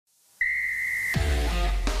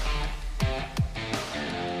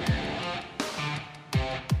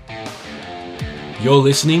You're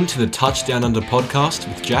listening to the Touchdown Under podcast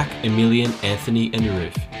with Jack, Emilian, Anthony, and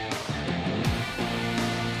Arif.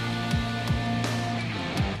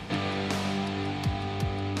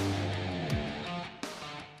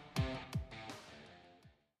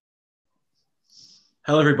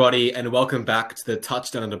 Hello, everybody, and welcome back to the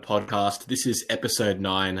Touchdown Under podcast. This is episode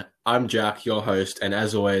 9. I'm Jack, your host, and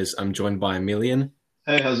as always, I'm joined by Emilian.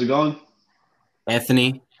 Hey, how's it going?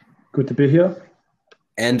 Anthony. Good to be here.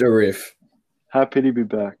 And Arif. Happy to be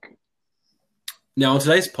back. Now, on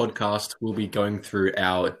today's podcast, we'll be going through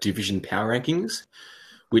our division power rankings,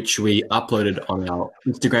 which we uploaded on our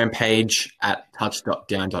Instagram page at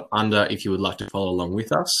touch.down.under if you would like to follow along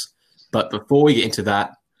with us. But before we get into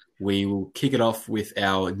that, we will kick it off with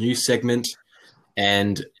our news segment.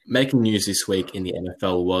 And making news this week in the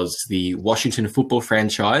NFL was the Washington football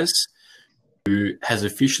franchise, who has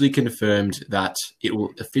officially confirmed that it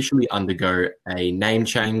will officially undergo a name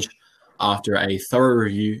change after a thorough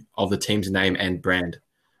review of the team's name and brand.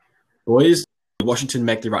 Boys, did Washington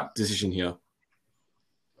make the right decision here?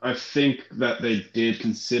 I think that they did,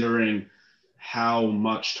 considering how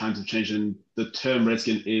much times have changed, and the term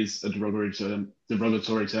Redskin is a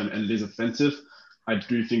derogatory term, and it is offensive. I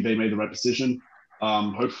do think they made the right decision.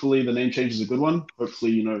 Hopefully the name change is a good one.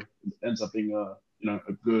 Hopefully, it ends up being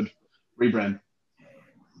a good rebrand.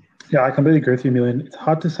 Yeah, I completely agree with you, Emilian. It's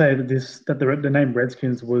hard to say that the name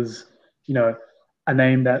Redskins was, a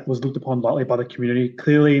name that was looked upon lightly by the community.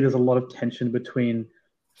 Clearly, there's a lot of tension between,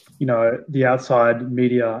 the outside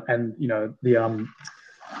media and, the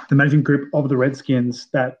managing group of the Redskins,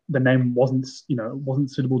 that the name wasn't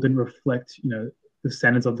suitable, didn't reflect, the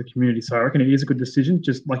standards of the community. So I reckon it is a good decision.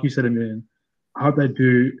 Just like you said, Emilian, I hope they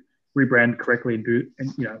do rebrand correctly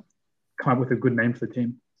and come up with a good name for the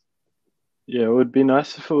team. Yeah, it would be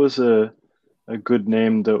nice if it was a good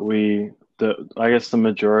name that I guess the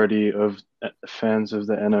majority of fans of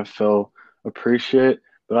the NFL appreciate.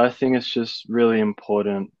 But I think it's just really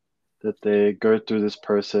important that they go through this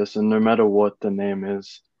process, and no matter what the name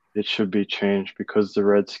is, it should be changed, because the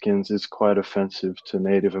Redskins is quite offensive to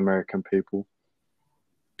Native American people.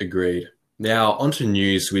 Agreed. Now, onto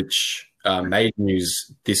news, which made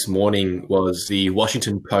news this morning, was the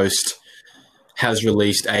Washington Post has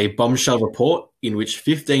released a bombshell report in which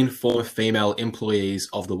 15 former female employees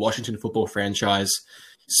of the Washington football franchise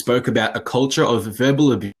spoke about a culture of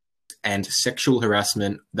verbal abuse and sexual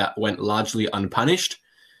harassment that went largely unpunished,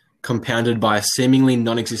 compounded by a seemingly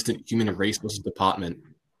non-existent human resources department.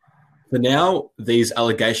 For now, these are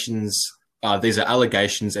allegations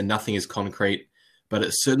and nothing is concrete, but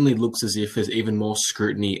it certainly looks as if there's even more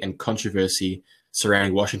scrutiny and controversy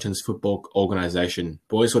surrounding Washington's football organization.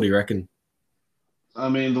 Boys, what do you reckon?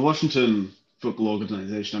 The Washington football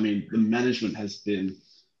organization, the management has been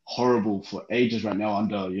horrible for ages right now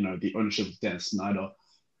under, the ownership of Dan Snyder.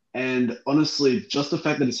 And honestly, just the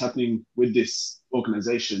fact that it's happening with this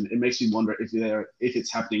organization, it makes me wonder if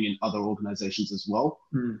it's happening in other organizations as well.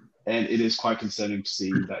 Mm. And it is quite concerning to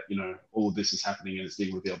see that, all of this is happening and it's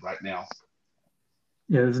being revealed right now.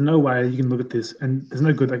 Yeah, there's no way you can look at this, and there's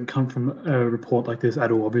no good that can come from a report like this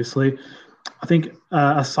at all, obviously. I think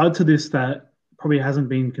aside to this that probably hasn't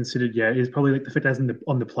been considered yet is probably like the effect it has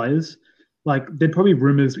on the players. Like, there'd probably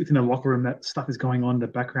rumors within the locker room that stuff is going on in the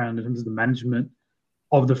background in terms of the management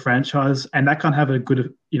of the franchise, and that can't have a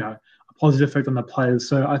good, a positive effect on the players.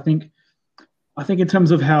 So I think in terms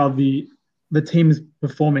of how the team is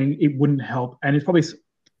performing, it wouldn't help, and it's probably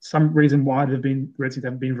some reason why the Redskins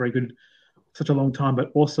haven't been very good for such a long time. But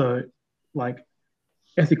also, like,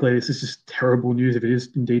 ethically, this is just terrible news if it is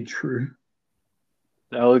indeed true.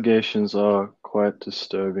 The allegations are quite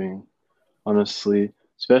disturbing, honestly,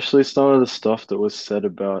 especially some of the stuff that was said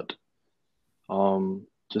about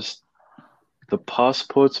just the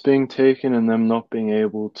passports being taken and them not being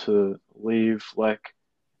able to leave. Like,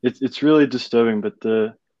 it's really disturbing, but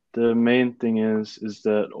the main thing is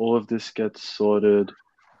that all of this gets sorted,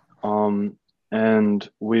 and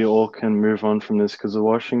we all can move on from this, because the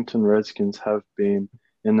Washington Redskins have been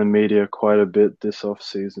in the media quite a bit this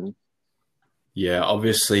off-season. Yeah,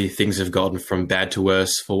 obviously things have gotten from bad to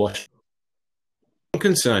worse for Washington. One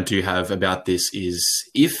concern I do have about this is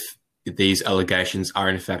if these allegations are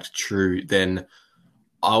in fact true, then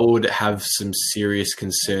I would have some serious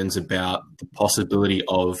concerns about the possibility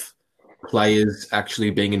of players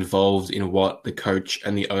actually being involved in what the coach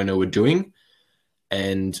and the owner were doing.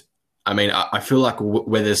 And I feel like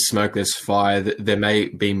where there's smoke, there's fire. There may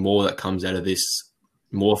be more that comes out of this,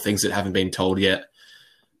 more things that haven't been told yet.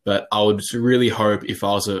 But I would really hope, if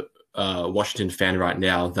I was a Washington fan right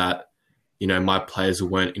now, that my players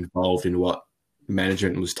weren't involved in what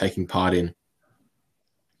management was taking part in.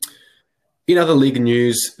 In other league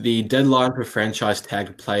news, the deadline for franchise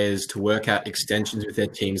tagged players to work out extensions with their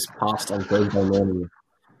teams passed on Thursday morning.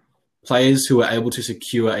 Players who were able to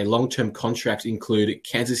secure a long-term contract include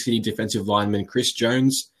Kansas City defensive lineman Chris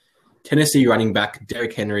Jones, Tennessee running back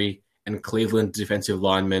Derrick Henry, and Cleveland defensive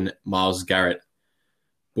lineman Myles Garrett.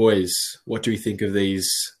 Boys, what do we think of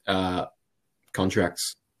these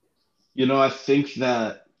contracts? I think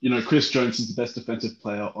that, Chris Jones is the best defensive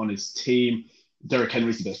player on his team. Derrick Henry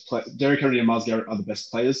is the best player. Derrick Henry and Myles Garrett are the best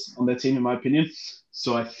players on their team, in my opinion.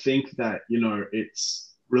 So I think that,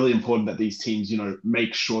 it's really important that these teams,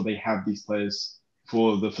 make sure they have these players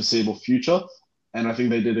for the foreseeable future. And I think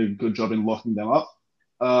they did a good job in locking them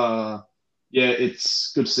up.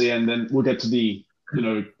 It's good to see. And then we'll get to the,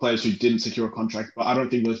 players who didn't secure a contract, but I don't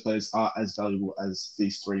think those players are as valuable as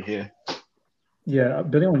these three here. Yeah,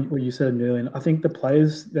 building on what you said a million, I think the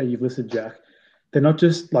players that you've listed, Jack, they're not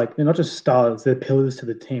just stars, they're pillars to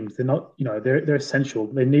the teams. They're not, they're essential.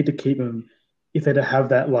 They need to keep them if they're to have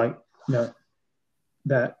that,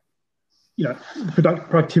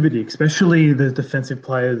 productivity, especially the defensive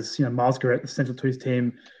players. Myles Garrett, essential to his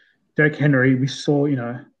team. Derrick Henry, we saw,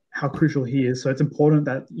 how crucial he is. So it's important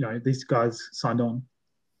that, these guys signed on.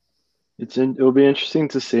 It'll be interesting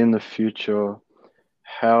to see in the future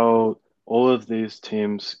how all of these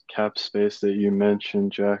teams' cap space that you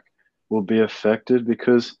mentioned, Jack, will be affected,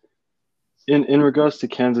 because in regards to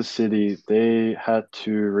Kansas City, they had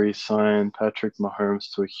to re-sign Patrick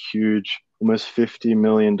Mahomes to a huge, almost $50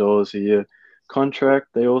 million a year contract.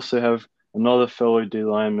 They also have another fellow D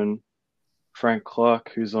lineman, Frank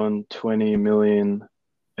Clark, who's on $20 million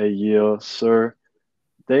a year. So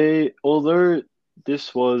although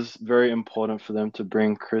this was very important for them to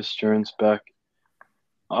bring Chris Jones back,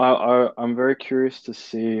 I'm very curious to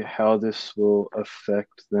see how this will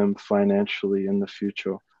affect them financially in the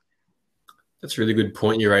future. That's a really good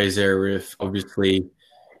point you raised there, with obviously,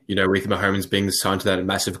 with Mahomes being signed to that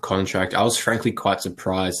massive contract. I was frankly quite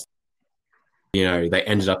surprised. They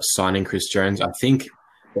ended up signing Chris Jones. I think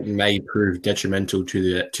it may prove detrimental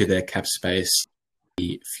to their cap space in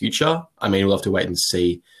the future. I mean, we'll have to wait and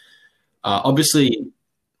see. Obviously,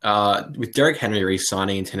 with Derrick Henry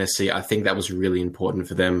re-signing in Tennessee, I think that was really important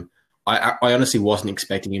for them. I honestly wasn't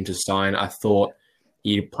expecting him to sign. I thought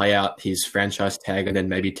he'd play out his franchise tag and then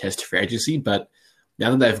maybe test free agency. But now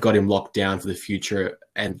that they've got him locked down for the future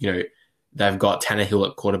and, they've got Tannehill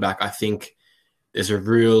at quarterback, I think there's a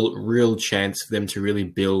real chance for them to really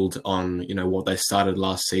build on, what they started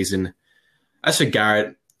last season. As for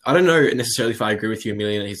Garrett, I don't know necessarily if I agree with you,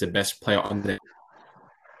 Emilian, that he's the best player on there.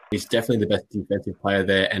 He's definitely the best defensive player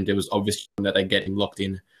there, and it was obvious that they get him locked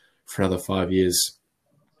in for another 5 years.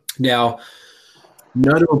 Now,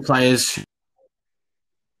 notable players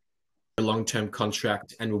a long-term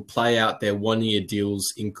contract and will play out their one-year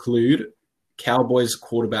deals include Cowboys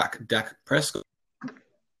quarterback Dak Prescott,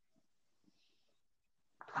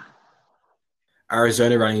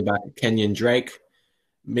 Arizona running back Kenyon Drake,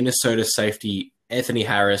 Minnesota safety Anthony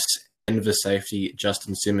Harris, and Denver safety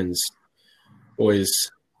Justin Simmons. Boys,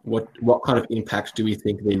 what kind of impact do we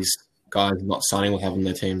think these guys not signing will have on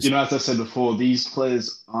their teams? As I said before, these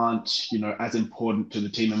players aren't, as important to the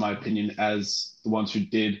team, in my opinion, as the ones who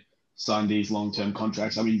did sign these long-term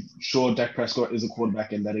contracts. I mean, sure, Dak Prescott is a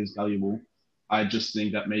quarterback and that is valuable. I just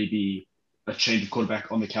think that maybe a change of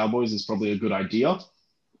quarterback on the Cowboys is probably a good idea.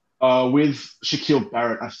 With Shaquille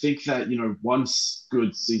Barrett, I think that,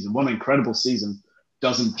 one incredible season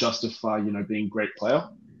doesn't justify, being a great player.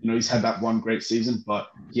 He's had that one great season, but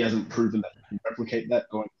he hasn't proven that he can replicate that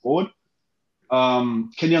going forward.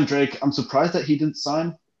 Kenyon Drake, I'm surprised that he didn't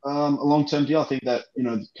sign a long-term deal. I think that,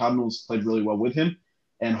 the Cardinals played really well with him,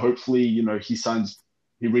 and hopefully, he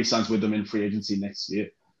re-signs with them in free agency next year.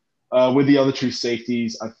 With the other two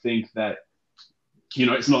safeties, I think that,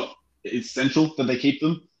 it's not essential that they keep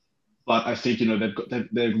them, but I think,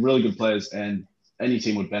 they're really good players, and any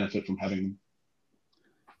team would benefit from having them.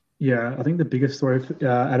 Yeah, I think the biggest story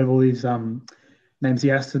out of all these names, he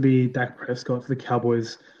has to be Dak Prescott for the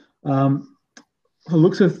Cowboys. For the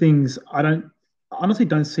looks of things, I honestly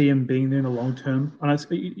don't see him being there in the long term.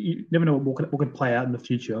 You never know what could play out in the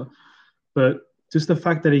future, but just the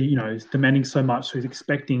fact that he, is demanding so much, so he's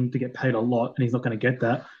expecting to get paid a lot, and he's not going to get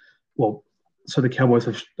that. Well, so the Cowboys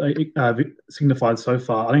have signified so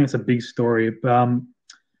far. I think it's a big story, but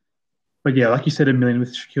yeah, like you said, Emilian,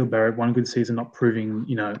 with Shaquille Barrett, one good season, not proving,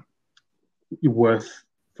 your worth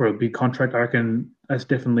for a big contract. I reckon that's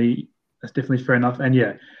definitely fair enough. And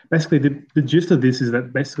yeah, basically the gist of this is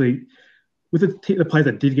that basically with the players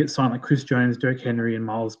that did get signed, like Chris Jones, Derrick Henry, and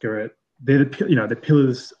Myles Garrett, they're the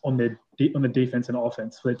pillars on the defense and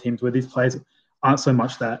offense for their teams, where these players aren't so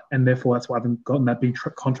much that, and therefore that's why I haven't gotten that big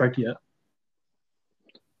contract yet.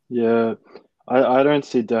 Yeah, I don't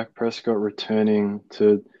see Dak Prescott returning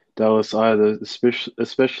to Dallas either,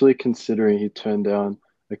 especially considering he turned down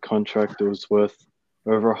a contract that was worth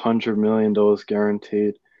over $100 million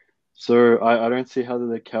guaranteed. So I don't see how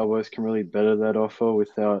the Cowboys can really better that offer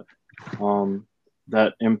without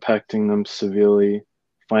that impacting them severely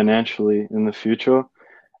financially in the future.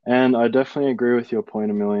 And I definitely agree with your point,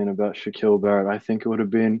 Emilian, about Shaquille Barrett. I think it would have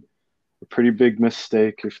been a pretty big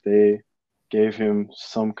mistake if they gave him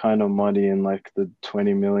some kind of money in like the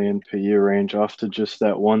 20 million per year range after just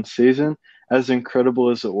that one season. As incredible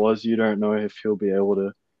as it was, you don't know if he'll be able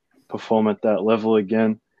to perform at that level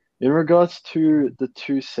again. In regards to the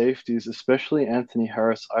two safeties, especially Anthony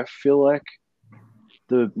Harris, I feel like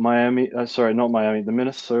the Minnesota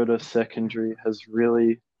secondary has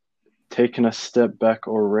really taken a step back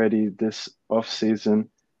already this offseason.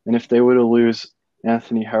 And if they were to lose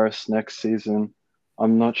Anthony Harris next season,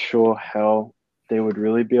 I'm not sure how they would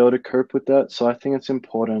really be able to cope with that. So I think it's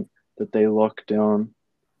important that they lock down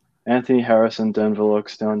Anthony Harris and Denver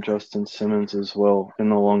locks down Justin Simmons as well in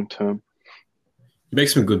the long term. You make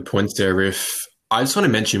some good points there, Riff. I just want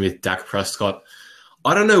to mention with Dak Prescott,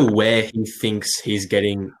 I don't know where he thinks he's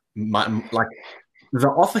getting, like, the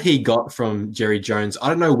offer he got from Jerry Jones, I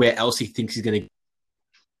don't know where else he thinks he's going to get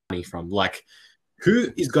money from. Like,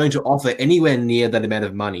 who is going to offer anywhere near that amount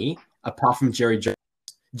of money apart from Jerry Jones?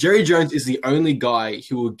 Jerry Jones is the only guy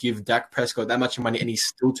who will give Dak Prescott that much money, and he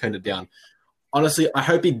still turned it down. Honestly, I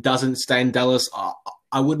hope he doesn't stay in Dallas.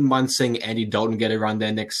 I wouldn't mind seeing Andy Dalton get a run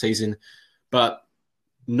there next season, but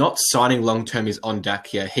not signing long-term is on Dak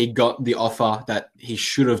here. He got the offer that he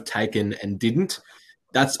should have taken and didn't.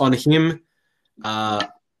 That's on him. Andy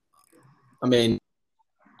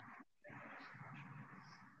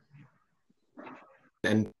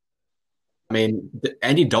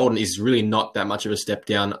Dalton is really not that much of a step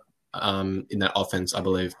down in that offense, I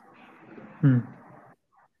believe.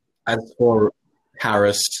 As for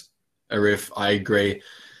Harris, Arif, I agree.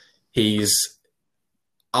 He's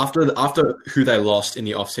after who they lost in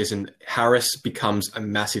the offseason, Harris becomes a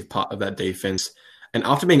massive part of that defense. And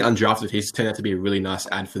after being undrafted, he's turned out to be a really nice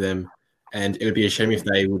ad for them. And it would be a shame if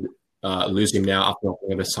they would lose him now after not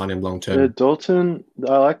being able to sign him long term. Yeah, Dalton,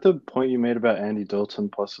 I like the point you made about Andy Dalton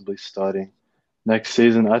possibly starting next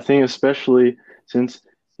season. I think especially since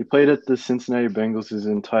he played at the Cincinnati Bengals his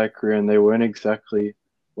entire career and they weren't exactly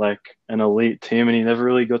like an elite team and he never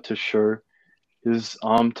really got to show his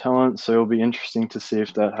arm talent. So it'll be interesting to see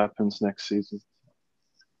if that happens next season.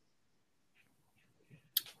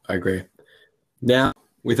 I agree. Now,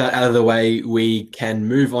 with that out of the way, we can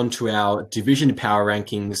move on to our division power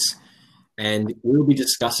rankings, and we'll be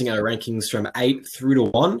discussing our rankings from 8 through to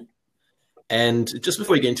 1. And just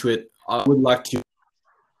before we get into it, I would like to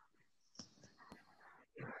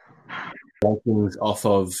rankings off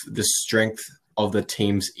of the strength of the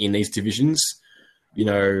teams in these divisions. You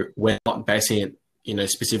know, we're not basing it,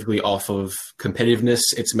 specifically off of competitiveness.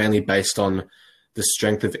 It's mainly based on the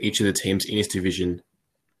strength of each of the teams in this division.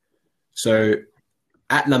 So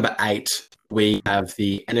at number 8, we have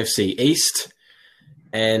the NFC East,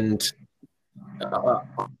 and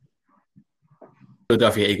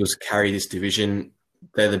Philadelphia Eagles carry this division.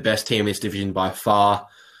 They're the best team in this division by far.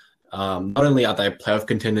 Not only are they playoff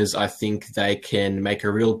contenders, I think they can make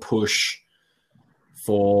a real push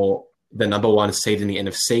for the number 1 seed in the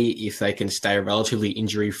NFC if they can stay relatively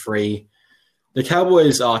injury-free. The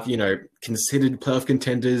Cowboys are, considered playoff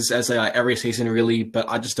contenders as they are every season, really, but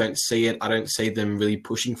I just don't see it. I don't see them really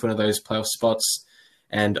pushing for one of those playoff spots.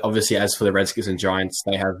 And obviously, as for the Redskins and Giants,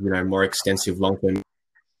 they have, more extensive long-term.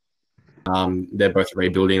 They're both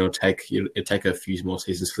rebuilding. It'll take a few more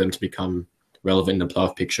seasons for them to become relevant in the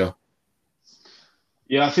playoff picture.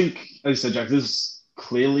 Yeah, I think, as you said, Jack, this is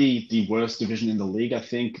clearly the worst division in the league. I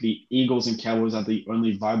think the Eagles and Cowboys are the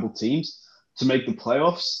only viable teams to make the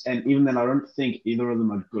playoffs, and even then, I don't think either of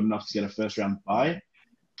them are good enough to get a first-round bye.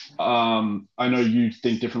 I know you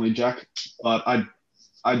think differently, Jack, but I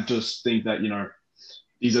just think that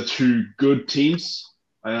these are two good teams,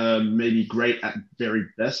 maybe great at very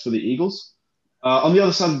best for the Eagles. On the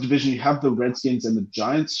other side of the division, you have the Redskins and the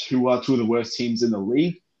Giants, who are two of the worst teams in the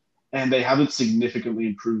league, and they haven't significantly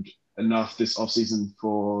improved enough this offseason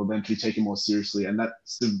for them to be taken more seriously, and that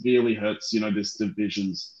severely hurts this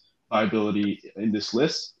division's viability in this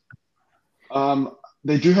list.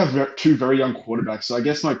 They do have 2 very young quarterbacks. So I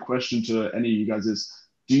guess my question to any of you guys is,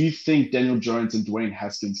 do you think Daniel Jones and Dwayne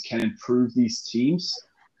Haskins can improve these teams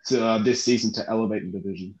to this season to elevate the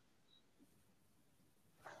division?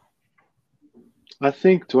 I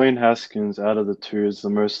think Dwayne Haskins out of the 2 is the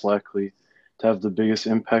most likely to have the biggest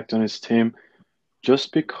impact on his team,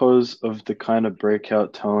 just because of the kind of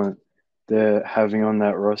breakout talent they're having on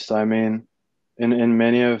that roster. I mean, in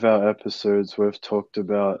many of our episodes, we've talked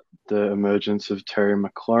about the emergence of Terry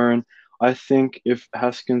McLaurin. I think if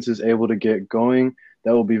Haskins is able to get going,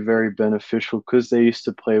 that will be very beneficial because they used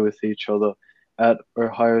to play with each other at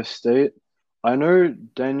Ohio State. I know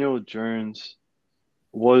Daniel Jones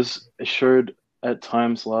showed at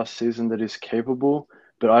times last season that he's capable,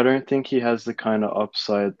 but I don't think he has the kind of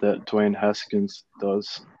upside that Dwayne Haskins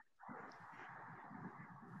does.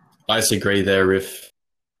 I disagree there, Riff.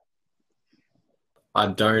 I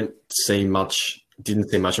didn't see much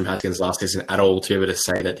from Haskins last season at all to be able to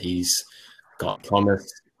say that he's got promise.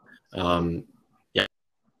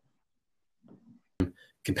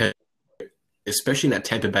 Compared, especially in that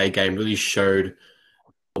Tampa Bay game, really showed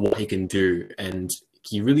what he can do, and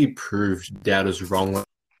he really proved doubters wrong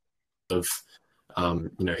of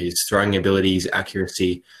his throwing abilities,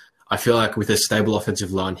 accuracy. I feel like with a stable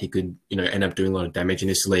offensive line, he could end up doing a lot of damage in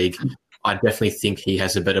this league. I definitely think he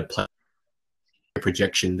has a better play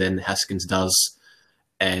projection than Haskins does,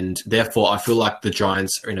 and therefore I feel like the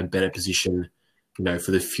Giants are in a better position,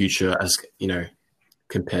 for the future as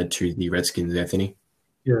compared to the Redskins. Anthony.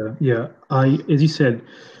 Yeah. As you said,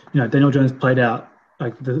 Daniel Jones played out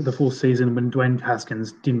like the full season when Dwayne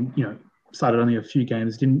Haskins didn't, started only a few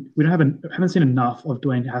games. Haven't seen enough of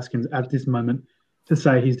Dwayne Haskins at this moment to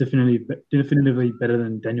say he's definitively better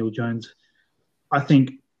than Daniel Jones. I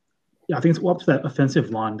think it's up to that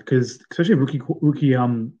offensive line because especially rookie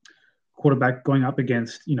quarterback going up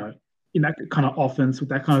against, in that kind of offense with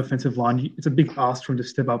that kind of offensive line, it's a big ask for him to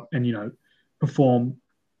step up and, perform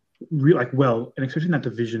really well, and especially in that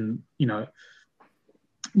division,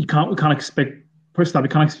 we can't expect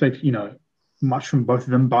much from both of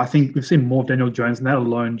them. But I think we've seen more of Daniel Jones, and that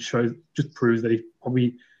alone proves that he's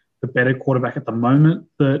probably the better quarterback at the moment.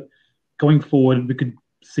 But going forward, we could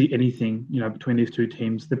see anything, between these two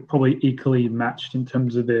teams. They're probably equally matched in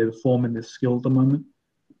terms of their form and their skill at the moment.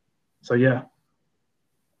 So yeah.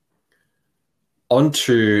 On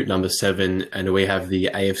to number 7, and we have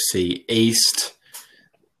the AFC East.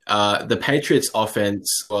 The Patriots'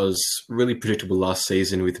 offense was really predictable last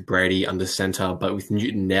season with Brady under center, but with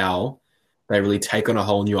Newton now, they really take on a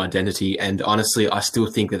whole new identity. And honestly, I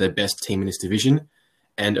still think they're the best team in this division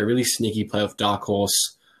and a really sneaky playoff dark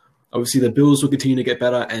horse. Obviously, the Bills will continue to get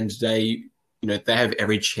better, and they have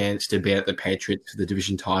every chance to beat out the Patriots for the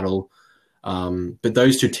division title. But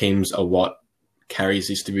those two teams are what carries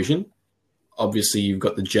this division. Obviously, you've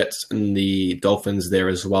got the Jets and the Dolphins there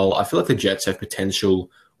as well. I feel like the Jets have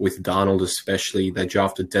potential with Darnold especially. They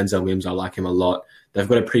drafted Denzel Mims. I like him a lot. They've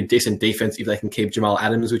got a pretty decent defense if they can keep Jamal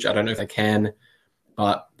Adams, which I don't know if they can.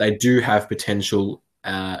 But they do have potential,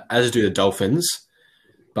 as do the Dolphins.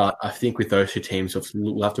 But I think with those two teams,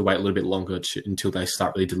 we'll have to wait a little bit longer until they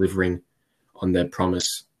start really delivering on their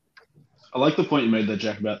promise. I like the point you made there,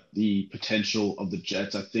 Jack, about the potential of the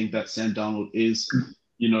Jets. I think that Sam Darnold is,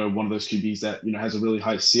 one of those QBs that, has a really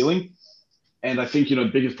high ceiling. And I think, the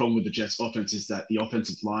biggest problem with the Jets offense is that the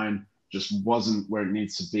offensive line just wasn't where it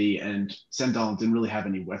needs to be. And Sam Darnold didn't really have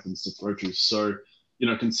any weapons to throw to. So,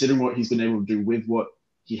 considering what he's been able to do with what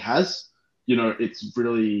he has, it's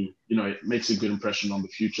really, it makes a good impression on the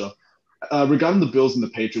future. Regarding the Bills and the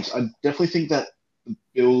Patriots, I definitely think that the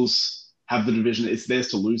Bills have the division. It's theirs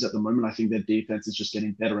to lose at the moment. I think their defense is just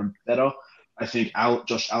getting better and better. I think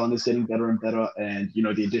Josh Allen is getting better and better. And,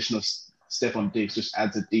 the addition of Stephon Diggs just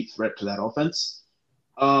adds a deep threat to that offense.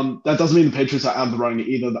 That doesn't mean the Patriots are out of the running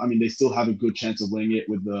either. I mean, they still have a good chance of winning it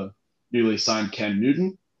with the newly signed Cam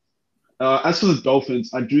Newton. As for the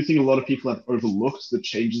Dolphins, I do think a lot of people have overlooked the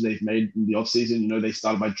changes they've made in the offseason. They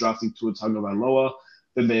started by drafting Tua Tagovailoa,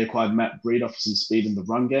 then they acquired Matt Breida for some speed in the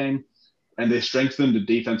run game, and they strengthened the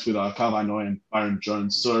defense with Kyle Van Noy and Byron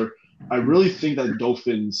Jones. So I really think that the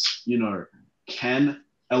Dolphins, can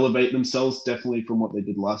elevate themselves definitely from what they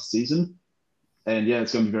did last season. And yeah,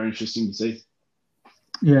 it's going to be very interesting to see.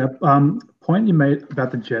 Yeah, point you made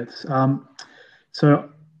about the Jets. So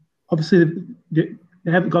obviously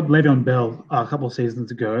they have got Le'Veon Bell a couple of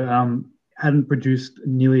seasons ago. Hadn't produced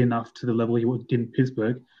nearly enough to the level he did in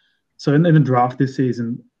Pittsburgh. So in the draft this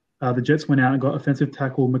season, the Jets went out and got offensive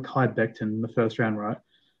tackle Mekhi Becton in the first round, right?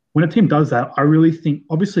 When a team does that, I really think,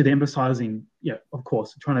 obviously they're emphasizing, of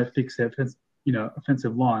course, trying to fix their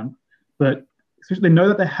offensive line, but especially they know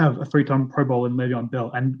that they have a 3-time Pro Bowl in Le'Veon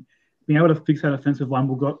Bell, and being able to fix that offensive line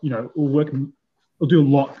will do a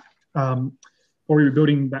lot for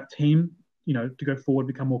rebuilding that team, to go forward,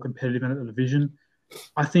 become more competitive in the division.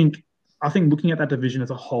 I think looking at that division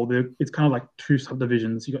as a whole, it's kind of like two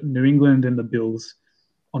subdivisions. You got New England and the Bills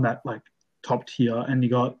on that top tier, and you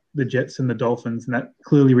got the Jets and the Dolphins, and that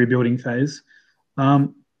clearly rebuilding phase. I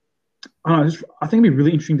think it'd be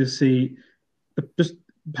really interesting to see just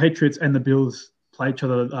Patriots and the Bills play each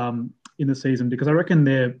other in the season, because I reckon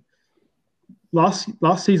they're last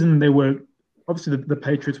season they were obviously the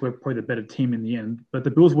Patriots were probably the better team in the end, but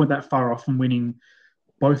the Bills weren't that far off from winning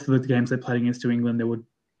both of the games they played against New England.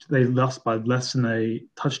 They lost by less than a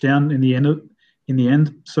touchdown in the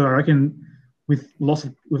end. So I reckon with loss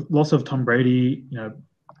of Tom Brady,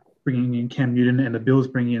 bringing in Cam Newton, and the Bills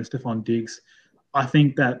bringing in Stephon Diggs, I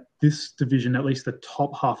think that this division, at least the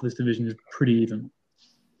top half of this division, is pretty even.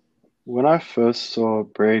 When I first saw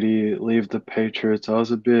Brady leave the Patriots, I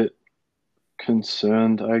was a bit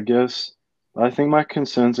concerned, I guess. I think my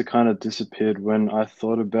concerns have kind of disappeared when I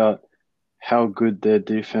thought about how good their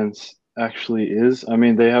defense actually is. I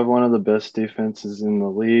mean, they have one of the best defenses in the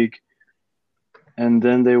league. And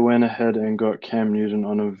then they went ahead and got Cam Newton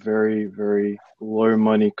on a very, very low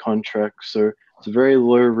money contract. So it's a very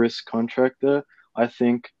low risk contract there. I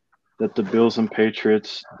think that the Bills and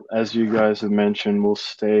Patriots, as you guys have mentioned, will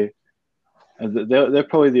stay. They're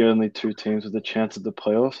probably the only two teams with a chance at the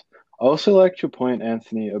playoffs. I also liked your point,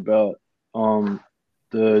 Anthony, about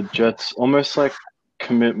the Jets almost like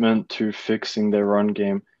commitment to fixing their run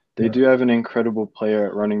game. They do have an incredible player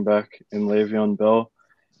at running back in Le'Veon Bell,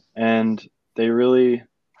 and they really,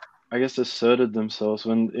 I guess, asserted themselves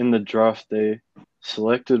when in the draft they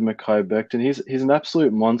selected Mekhi Becton. He's an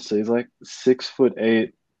absolute monster. He's like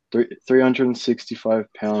 6'8",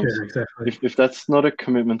 365 pounds. Yeah, exactly. If that's not a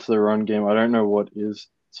commitment to the run game, I don't know what is,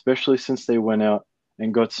 especially since they went out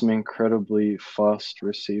and got some incredibly fast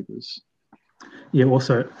receivers. Yeah,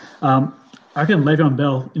 also, I reckon Le'Veon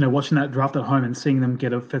Bell, watching that draft at home and seeing them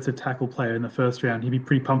get a offensive tackle player in the first round, he'd be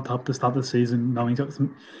pretty pumped up to start the season, knowing he's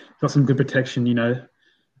got some good protection,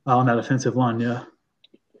 on that offensive line. Yeah.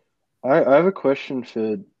 I have a question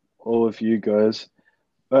for all of you guys.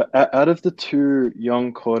 Out of the two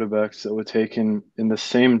young quarterbacks that were taken in the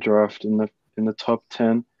same draft in the top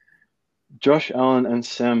 10, Josh Allen and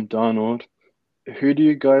Sam Darnold, who do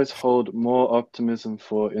you guys hold more optimism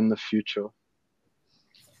for in the future?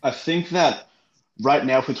 I think that right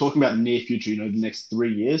now, if we're talking about near future, the next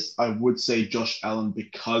 3 years, I would say Josh Allen,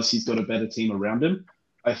 because he's got a better team around him.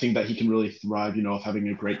 I think that he can really thrive, of having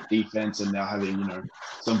a great defense and now having,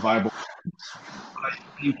 some viable. But I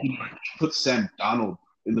think, if you put Sam Darnold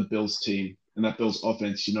in the Bills team and that Bills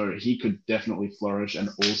offense, he could definitely flourish and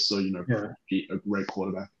also, be a great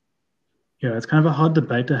quarterback. Yeah, it's kind of a hard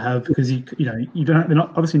debate to have because they're not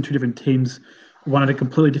obviously in two different teams, one at a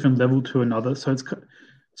completely different level to another.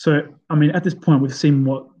 So I mean, at this point, we've seen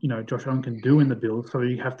what Josh Allen can do in the Bills. So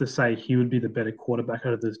you have to say he would be the better quarterback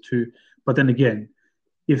out of those two. But then again,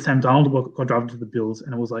 if Sam Darnold got drafted to the Bills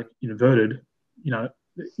and it was like inverted,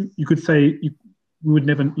 you could say we would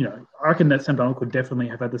never. I reckon that Sam Darnold could definitely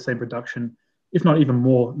have had the same production, if not even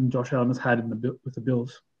more, than Josh Allen has had with the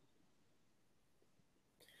Bills.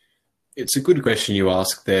 It's a good question you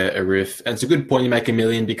ask there, Arif. And it's a good point you make,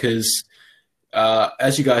 Emilian, because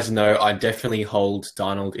as you guys know, I definitely hold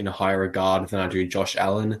Darnold in a higher regard than I do Josh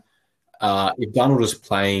Allen. If Darnold was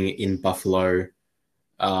playing in Buffalo,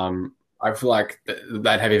 I feel like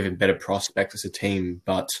they'd have even better prospects as a team.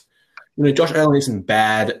 But, Josh Allen isn't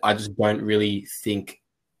bad. I just don't really think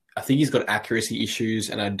 – I think he's got accuracy issues,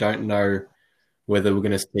 and I don't know whether we're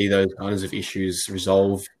going to see those kinds of issues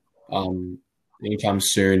resolve anytime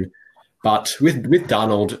soon. But with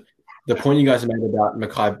Darnold, the point you guys made about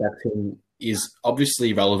Mekhi Becton is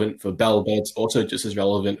obviously relevant for Bell, but it's also just as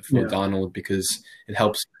relevant for Darnold because it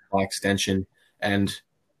helps by extension. And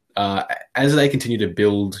as they continue to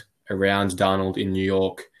build around Darnold in New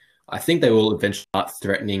York, I think they will eventually start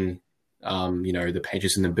threatening, the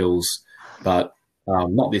Patriots and the Bills, but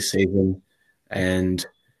not this season. And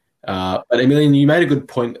but Emilian, you made a good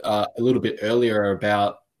point a little bit earlier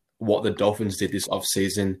about what the Dolphins did this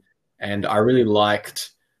offseason. And I really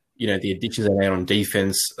liked, the additions they made on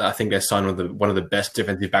defense. I think they signed one of the best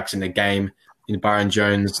defensive backs in the game in Byron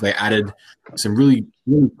Jones. They added some really,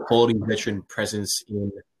 really quality veteran presence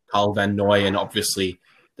in Carl Van Noy, and obviously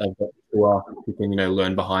they've got Tua who can,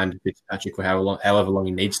 learn behind Fitzpatrick for however long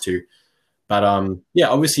he needs to. But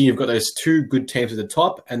obviously you've got those two good teams at the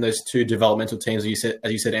top and those two developmental teams,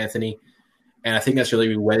 as you said, Anthony. And I think that's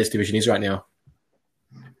really where this division is right now.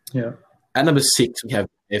 Yeah. At number 6, we have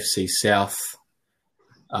AFC South.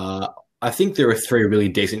 I think there are 3 really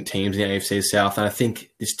decent teams in the AFC South, and I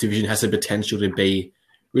think this division has the potential to be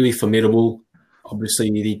really formidable. Obviously,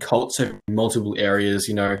 the Colts have multiple areas,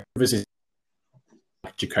 versus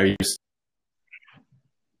Jacoby's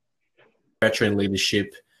veteran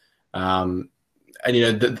leadership, And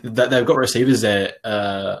they've got receivers there.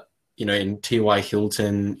 In T.Y.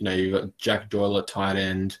 Hilton, you've got Jack Doyle at tight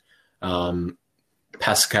end,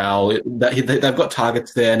 Pascal. They've got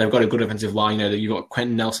targets there, and they've got a good offensive line. You've got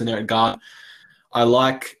Quentin Nelson there at guard. I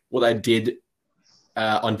like what they did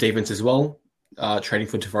on defense as well. Trading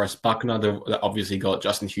for DeForest Buckner. They've obviously got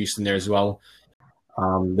Justin Houston there as well.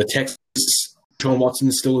 The Texans, Sean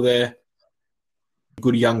Watson's still there.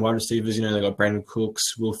 Good young wide receivers. They've got Brandon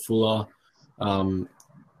Cooks, Will Fuller, KK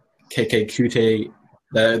Kute.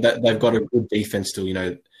 They've got a good defense still.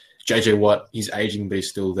 JJ Watt, he's aging, but he's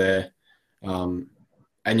still there. And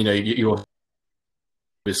you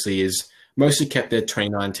obviously is mostly kept their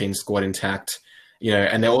 2019 squad intact.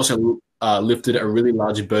 And they also lifted a really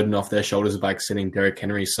large burden off their shoulders by extending Derrick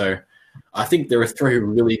Henry. So I think there are three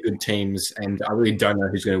really good teams, and I really don't know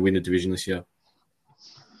who's going to win the division this year.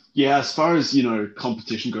 Yeah, as far as,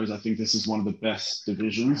 competition goes, I think this is one of the best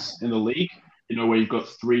divisions in the league, where you've got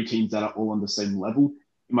three teams that are all on the same level.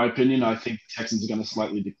 In my opinion, I think the Texans are going to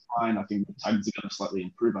slightly decline. I think the Titans are going to slightly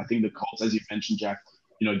improve. I think the Colts, as you mentioned, Jack,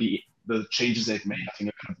 the changes they've made, I think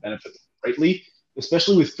are going to benefit them greatly,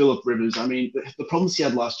 especially with Phillip Rivers. I mean, the problems he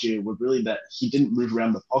had last year were really that he didn't move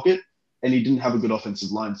around the pocket and he didn't have a good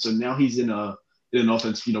offensive line. So now he's in an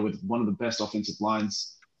offense, with one of the best offensive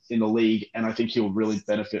lines in the league, and I think he'll really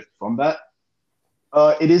benefit from that.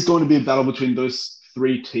 It is going to be a battle between those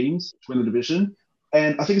three teams to win the division,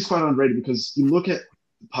 and I think it's quite underrated because you look at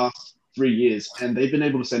the past 3 years, and they've been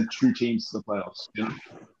able to send two teams to the playoffs.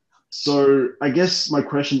 So I guess my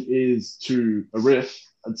question is to Arif,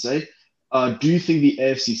 I'd say, do you think the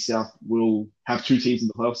AFC South will have two teams in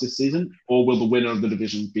the playoffs this season, or will the winner of the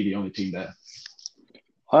division be the only team there?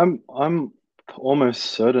 I'm almost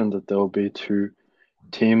certain that there will be two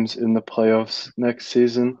teams in the playoffs next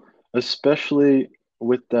season, especially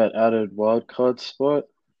with that added wildcard spot.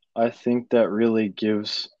 I think that really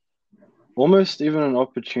gives almost even an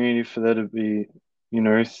opportunity for there to be,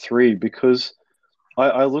 three, because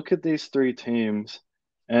I look at these three teams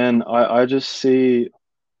and I just see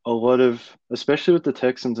a lot of, especially with the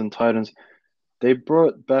Texans and Titans, they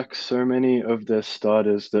brought back so many of their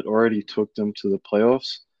starters that already took them to the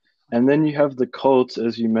playoffs. And then you have the Colts,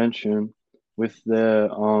 as you mentioned, with their,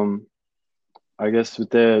 with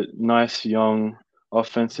their nice young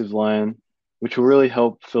offensive line, which will really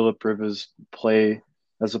help Phillip Rivers play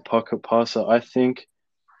as a pocket passer. I think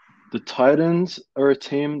the Titans are a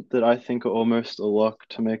team that I think are almost a lock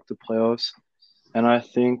to make the playoffs. And I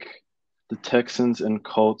think the Texans and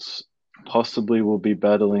Colts possibly will be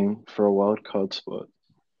battling for a wild card spot.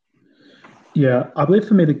 Yeah, I believe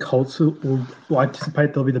for me the Colts will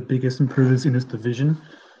anticipate they'll be the biggest improvers in this division.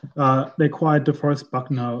 They acquired DeForest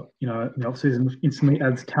Buckner, in the offseason, which instantly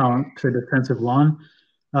adds talent to the defensive line.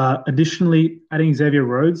 Additionally, adding Xavier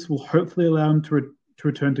Rhodes will hopefully allow him to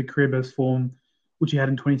return to career best form, which he had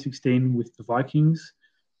in 2016 with the Vikings.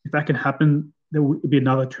 If that can happen, there will be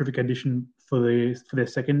another terrific addition for their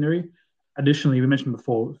secondary. Additionally, we mentioned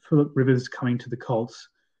before, Phillip Rivers coming to the Colts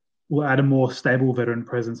will add a more stable veteran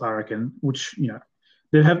presence, I reckon. Which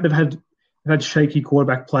they've had shaky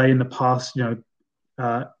quarterback play in the past.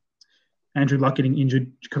 Andrew Luck getting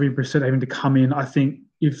injured, Jacoby Brissett having to come in. I think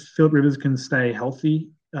if Phillip Rivers can stay healthy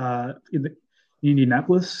in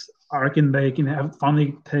Indianapolis, I reckon they can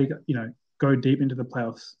finally go deep into the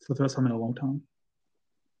playoffs for the first time in a long time.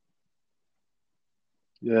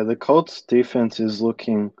 Yeah, the Colts defense is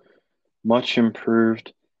looking much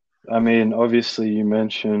improved. I mean, obviously you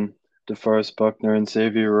mentioned DeForest Buckner and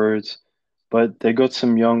Xavier Rhodes, but they got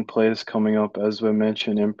some young players coming up, as we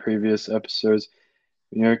mentioned in previous episodes.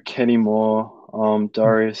 Kenny Moore,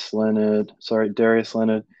 Darius Leonard,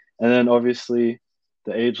 and then obviously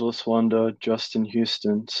the ageless wonder, Justin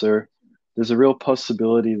Houston. So there's a real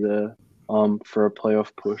possibility there for a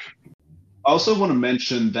playoff push. I also want to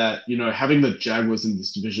mention that, having the Jaguars in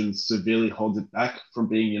this division severely holds it back from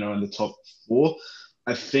being, in the top four.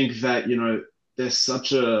 I think that, they're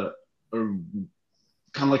such a kind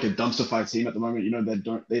of like a dumpster fire team at the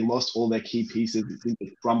moment. They lost all their key pieces.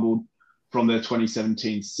 They crumbled from their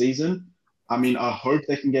 2017 season. I mean, I hope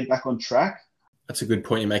they can get back on track. That's a good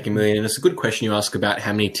point you're making, Million. And it's a good question you ask about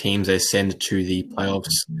how many teams they send to the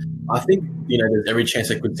playoffs. I think, there's every chance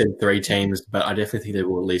they could send 3 teams, but I definitely think they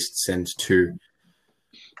will at least send 2.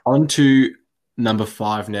 On to number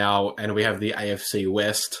 5 now, and we have the AFC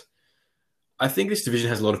West. I think this division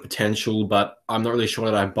has a lot of potential, but I'm not really sure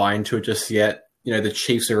that I buy into it just yet. The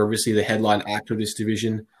Chiefs are obviously the headline act of this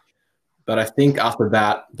division. But I think after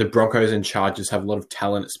that, the Broncos and Chargers have a lot of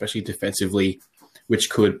talent, especially defensively,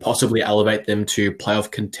 which could possibly elevate them to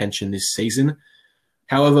playoff contention this season.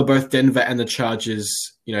 However, both Denver and the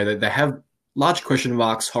Chargers, they have large question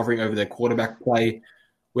marks hovering over their quarterback play.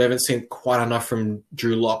 We haven't seen quite enough from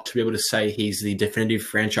Drew Lock to be able to say he's the definitive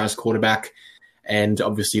franchise quarterback. And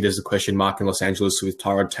obviously there's a question mark in Los Angeles with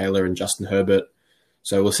Tyrod Taylor and Justin Herbert.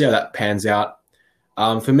 So we'll see how that pans out.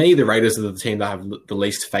 For me, the Raiders are the team that I have the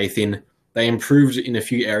least faith in. They improved in a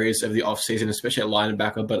few areas of the offseason, especially at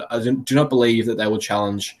linebacker, but I do not believe that they will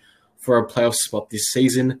challenge for a playoff spot this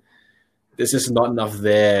season. There's just not enough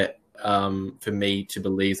there for me to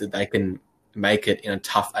believe that they can make it in a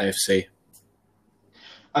tough AFC.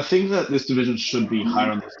 I think that this division should be higher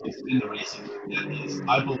on this list. And the reason for that is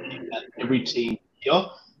I believe that every team here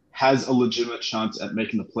has a legitimate chance at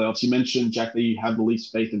making the playoffs. You mentioned, Jack, that you have the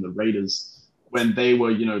least faith in the Raiders when they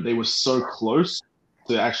were, they were so close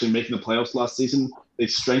to actually making the playoffs last season. They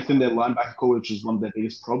strengthened their linebacker core, which was one of their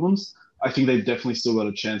biggest problems. I think they've definitely still got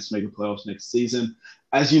a chance to make the playoffs next season.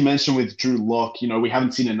 As you mentioned with Drew Lock, we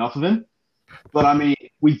haven't seen enough of him. But I mean,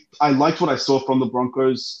 I liked what I saw from the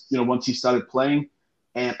Broncos, once he started playing.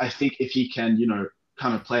 And I think if he can,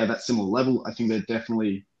 kind of play at that similar level, I think they're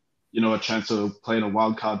definitely, a chance to play in a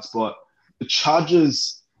wild card spot. The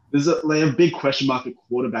Chargers, they have a big question mark at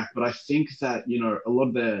quarterback, but I think that, a lot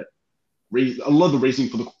of the reasoning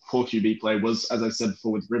for the poor QB play was, as I said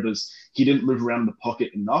before with Rivers, he didn't move around the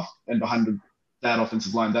pocket enough, and behind that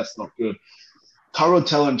offensive line, that's not good. Tyrod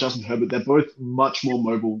Taylor and Justin Herbert, they're both much more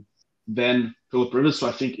mobile than Philip Rivers, so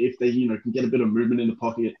I think if they, can get a bit of movement in the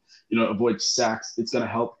pocket, avoid sacks, it's going to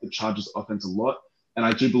help the Chargers offense a lot. And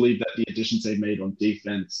I do believe that the additions they've made on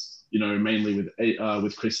defense, mainly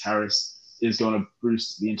with Chris Harris, is going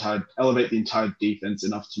to elevate the entire defense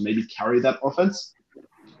enough to maybe carry that offense.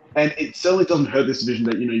 And it certainly doesn't hurt this division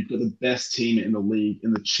that, you've got the best team in the league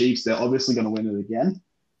in the Chiefs. They're obviously going to win it again.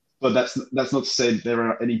 But that's not to say there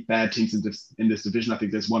are any bad teams in this division. I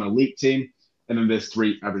think there's one elite team, and then there's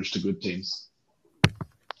 3 average to good teams.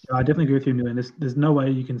 I definitely agree with you, Emilian. There's no way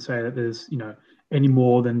you can say that there's, any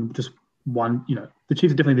more than just one. The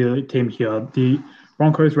Chiefs are definitely the elite team here. The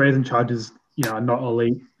Broncos, Raiders, and Chargers, are not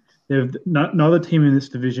elite. No other team in this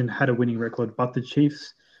division had a winning record but the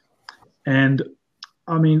Chiefs. And,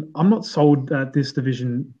 I mean, I'm not sold that this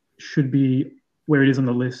division should be where it is on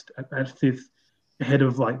the list at 5th, ahead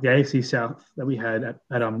of, like, the AFC South that we had at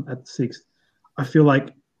 6th. I feel like,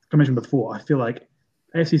 I mentioned before,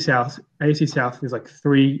 AFC South is like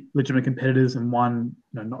 3 legitimate competitors and 1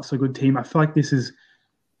 not so good team. I feel like this is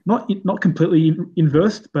not completely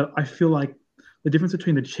inversed, but I feel like the difference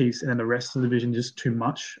between the Chiefs and then the rest of the division is just too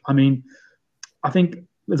much. I mean, I think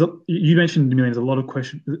you mentioned, Emilian, there's a lot of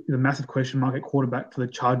a massive question mark at quarterback for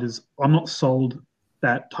the Chargers. I'm not sold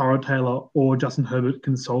that Tyrod Taylor or Justin Herbert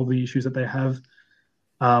can solve the issues that they have.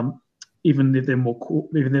 Even if they're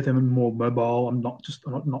more mobile, I'm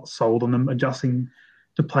not sold on them adjusting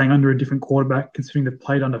to playing under a different quarterback, considering they've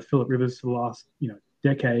played under Philip Rivers for the last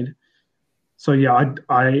decade. So yeah,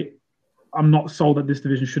 I'm not sold that this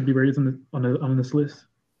division should be raised on this list.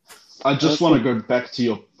 I just want to go back to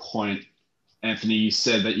your point, Anthony. You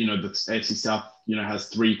said that the AFC South has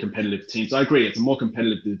 3 competitive teams. I agree, it's a more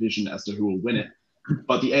competitive division as to who will win it,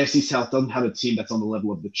 but the AFC South doesn't have a team that's on the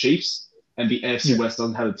level of the Chiefs, and the AFC West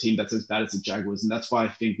doesn't have a team that's as bad as the Jaguars, and that's why I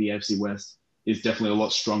think the AFC West is definitely a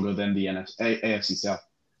lot stronger than the AFC South.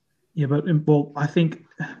 Yeah, but I think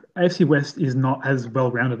AFC West is not as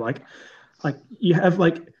well-rounded. Like you have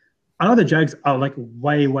I know the Jags are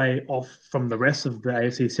way off from the rest of the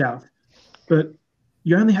AFC South, but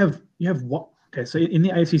you have what? Okay, so in the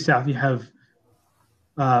AFC South you have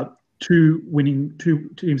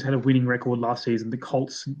 2 teams had a winning record last season. The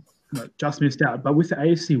Colts just missed out, but with the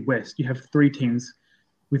AFC West you have 3 teams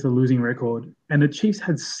with a losing record, and the Chiefs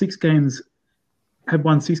had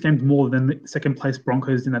won 6 games more than the second place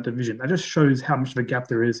Broncos in that division. That just shows how much of a gap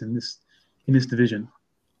there is in this division.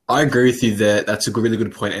 I agree with you there. That's a really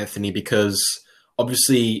good point, Anthony, because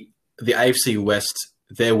obviously the AFC West,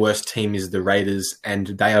 their worst team is the Raiders, and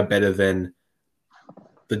they are better than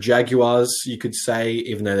the Jaguars, you could say,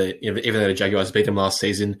 even though the Jaguars beat them last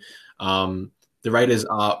season. The Raiders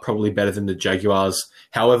are probably better than the Jaguars.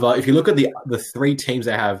 However, if you look at the 3 teams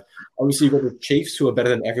they have, obviously you've got the Chiefs, who are better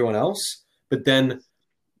than everyone else, but then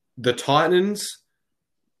the Titans,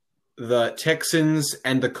 the Texans,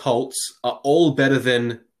 and the Colts are all better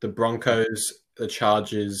than the Broncos, the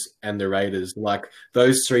Chargers, and the Raiders.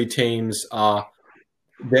 Those 3 teams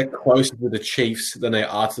they're closer to the Chiefs than they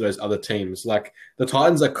are to those other teams. The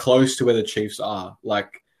Titans are close to where the Chiefs are.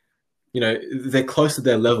 They're close to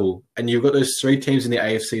their level. And you've got those 3 teams in the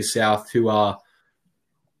AFC South who are,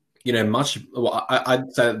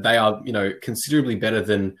 I'd say they are, considerably better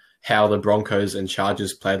than how the Broncos and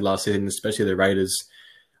Chargers played last season, especially the Raiders.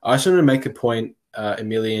 I just wanted to make a point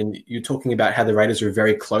Emilian, you're talking about how the Raiders were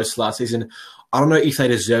very close last season. I don't know if they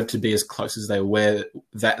deserve to be as close as they were.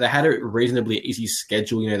 That they had a reasonably easy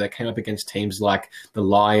schedule. They came up against teams like the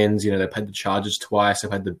Lions. They played the Chargers twice. They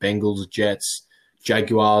played the Bengals, Jets,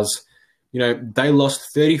 Jaguars. They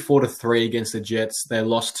lost 34-3 against the Jets. They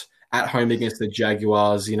lost at home against the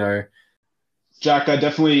Jaguars. Jack, I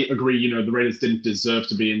definitely agree. The Raiders didn't deserve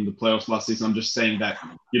to be in the playoffs last season. I'm just saying that,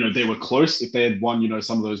 they were close. If they had won,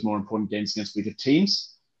 some of those more important games against weaker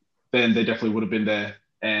teams, then they definitely would have been there.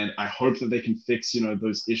 And I hope that they can fix,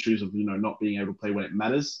 those issues of, not being able to play when it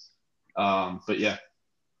matters. But yeah.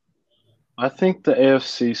 I think the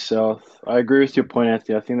AFC South, I agree with your point,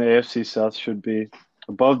 Anthony. I think the AFC South should be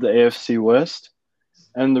above the AFC West.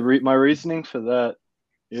 And my reasoning for that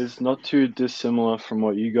is not too dissimilar from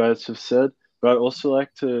what you guys have said. But I'd also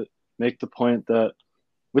like to make the point that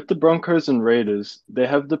with the Broncos and Raiders, they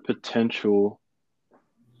have the potential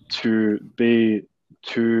to be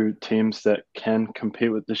two teams that can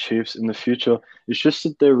compete with the Chiefs in the future. It's just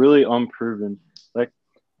that they're really unproven. Like,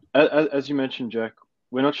 as you mentioned, Jack,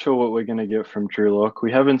 we're not sure what we're going to get from Drew Lock.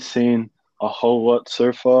 We haven't seen a whole lot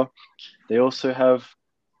so far. They also have,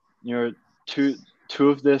 two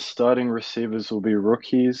of their starting receivers will be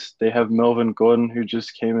rookies. They have Melvin Gordon, who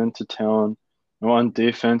just came into town. On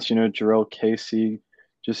defense, Jarrell Casey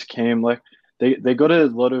just came. Like, they got a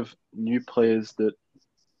lot of new players that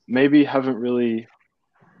maybe haven't really.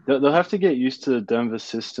 They'll have to get used to the Denver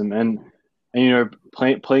system and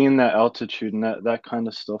playing in that altitude and that kind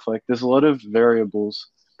of stuff. Like, there's a lot of variables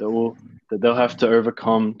that they'll have to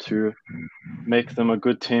overcome to make them a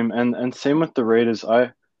good team. And same with the Raiders.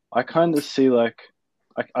 I kind of see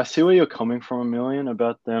I see where you're coming from, Emilian,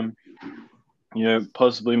 about them,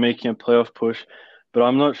 possibly making a playoff push, but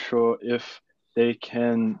I'm not sure if they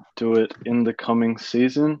can do it in the coming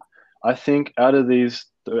season. I think out of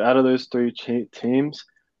those three teams,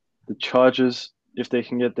 the Chargers, if they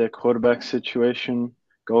can get their quarterback situation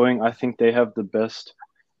going, I think they have the best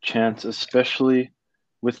chance, especially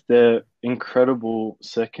with their incredible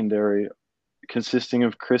secondary consisting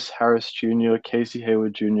of Chris Harris Jr., Casey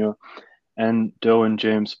Hayward Jr., and Derwin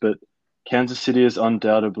James. But Kansas City is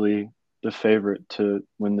undoubtedly the favorite to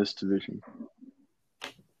win this division.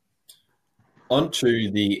 On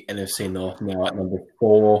to the NFC North now at number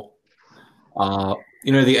 4. The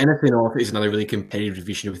NFC North is another really competitive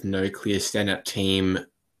division with no clear standout team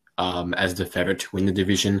as the favorite to win the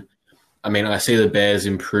division. I see the Bears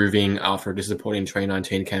improving after a disappointing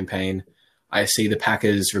 2019 campaign. I see the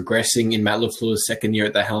Packers regressing in Matt LaFleur's second year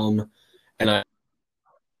at the helm. And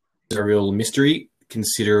it's a real mystery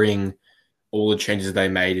considering all the changes they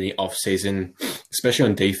made in the offseason, especially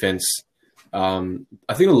on defense. I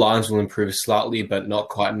think the Lions will improve slightly, but not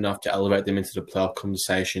quite enough to elevate them into the playoff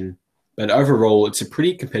conversation. But overall, it's a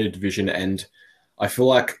pretty competitive division, and I feel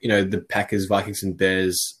like the Packers, Vikings, and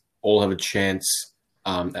Bears all have a chance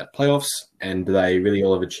at playoffs, and they really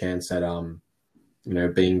all have a chance at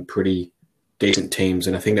being pretty decent teams.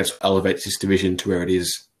 And I think that's what elevates this division to where it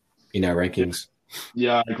is in our rankings.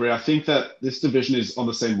 Yeah, I agree. I think that this division is on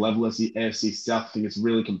the same level as the AFC South. I think it's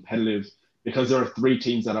really competitive because there are 3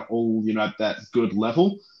 teams that are all, at that good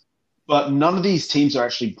level. But none of these teams are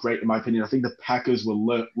actually great, in my opinion. I think the Packers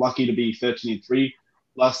were lucky to be 13-3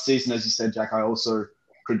 last season. As you said, Jack, I also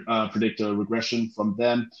predict a regression from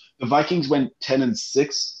them. The Vikings went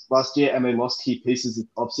 10-6 last year, and they lost key pieces this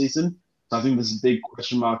offseason. So I think there's a big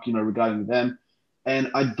question mark, regarding them.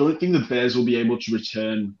 And I don't think the Bears will be able to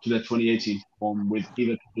return to their 2018 form with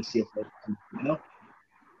either Trubisky or Flores.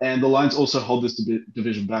 And the Lions also hold this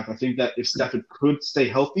division back. I think that if Stafford could stay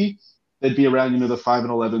healthy, they'd be around, the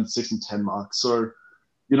 5-11, 6-10 mark. So,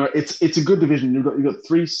 it's a good division. You've got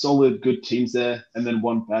 3 solid, good teams there, and then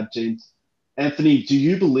 1 bad team. Anthony, do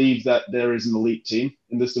you believe that there is an elite team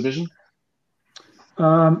in this division?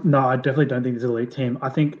 No, I definitely don't think there's an elite team. I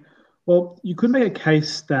think, you could make a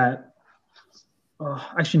case that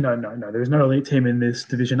actually, no. There's no elite team in this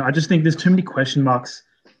division. I just think there's too many question marks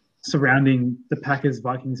surrounding the Packers,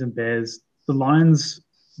 Vikings, and Bears. The Lions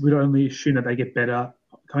would only assume that they get better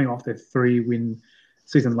coming off their 3-win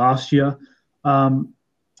season last year.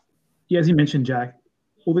 As you mentioned, Jack,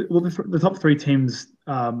 the top 3 teams, based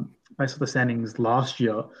on the standings last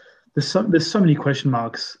year, there's so many question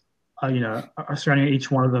marks, are surrounding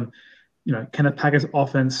each one of them. Can the Packers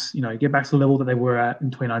offense, get back to the level that they were at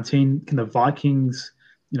in 2019? Can the Vikings,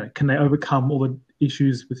 can they overcome all the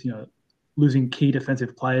issues with, losing key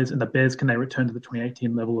defensive players? And the Bears, can they return to the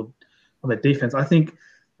 2018 level of their defense? I think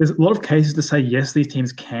there's a lot of cases to say, yes, these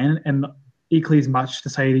teams can, and equally as much to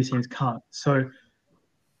say these teams can't. So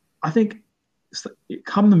I think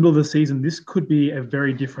come the middle of the season, this could be a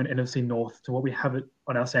very different NFC North to what we have it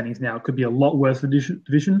on our standings now. It could be a lot worse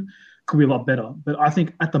division, could be a lot better. But I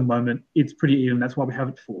think at the moment it's pretty even. That's why we have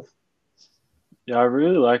it fourth. Yeah, I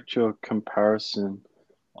really liked your comparison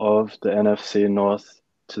of the NFC North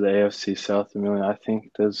to the AFC South, Emilian. I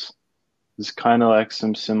think there's kind of like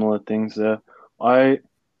some similar things there. I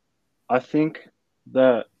think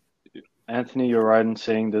that Anthony, you're right in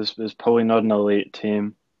saying there's probably not an elite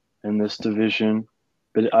team in this division,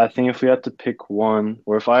 but I think if we had to pick one,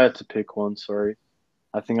 or if I had to pick one, sorry,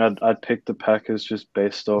 I think I'd pick the Packers just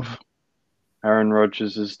based off Aaron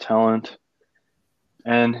Rodgers' talent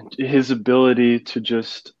and his ability to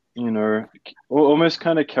just, almost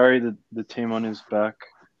kind of carry the team on his back.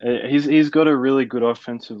 He's got a really good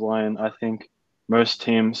offensive line. I think most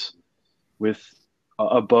teams with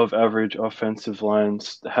above average offensive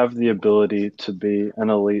lines have the ability to be an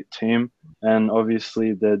elite team, and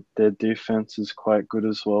obviously their defense is quite good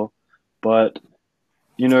as well. But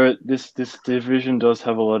this division does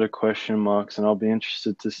have a lot of question marks, and I'll be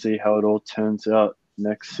interested to see how it all turns out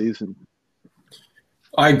next season.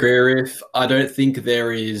 I agree with. I don't think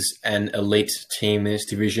there is an elite team in this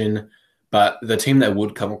division, but the team that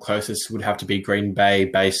would come closest would have to be Green Bay,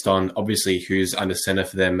 based on obviously who's under center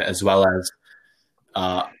for them, as well as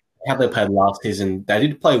how they played last season. They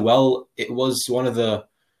did play well. It was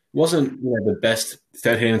wasn't the best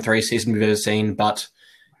 13-3 season we've ever seen, but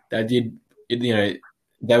they did.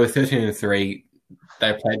 They were 13-3.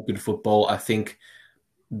 They played good football. I think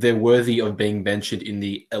they're worthy of being mentioned in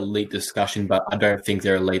the elite discussion, but I don't think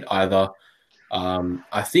they're elite either.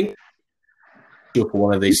 I think for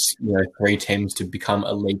one of these three teams to become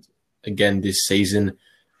elite again this season,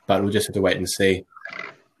 but we'll just have to wait and see.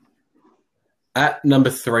 At number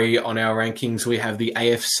 3 on our rankings, we have the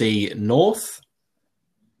AFC North.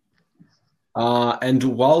 And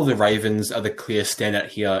while the Ravens are the clear standout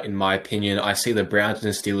here, in my opinion, I see the Browns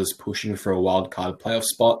and Steelers pushing for a wild card playoff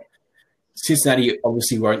spot. Cincinnati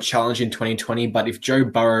obviously won't challenge in 2020, but if Joe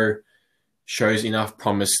Burrow shows enough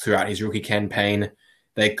promise throughout his rookie campaign,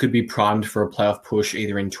 they could be primed for a playoff push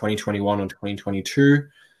either in 2021 or 2022.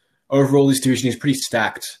 Overall, this division is pretty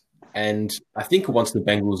stacked. And I think once the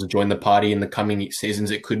Bengals join the party in the coming seasons,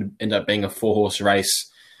 it could end up being a 4-horse race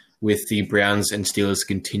with the Browns and Steelers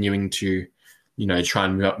continuing to, try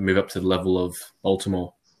and move up to the level of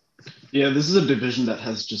Baltimore. Yeah, this is a division that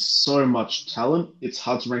has just so much talent. It's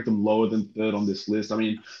hard to rank them lower than third on this list. I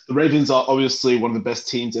mean, the Ravens are obviously one of the best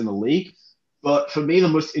teams in the league. But for me, the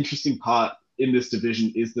most interesting part in this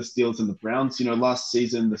division is the Steelers and the Browns. Last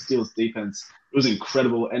season, the Steelers defense, it was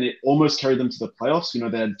incredible, and it almost carried them to the playoffs.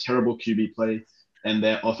 They had terrible QB play, and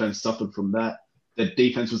their offense suffered from that. Their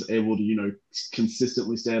defense was able to,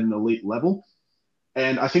 consistently stay at an elite level.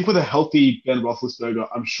 And I think with a healthy Ben Roethlisberger,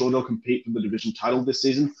 I'm sure they'll compete for the division title this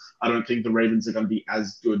season. I don't think the Ravens are going to be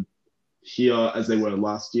as good here as they were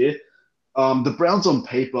last year. The Browns on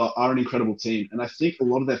paper are an incredible team, and I think a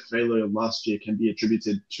lot of their failure last year can be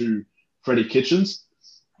attributed to Freddie Kitchens.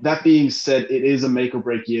 That being said, it is a make or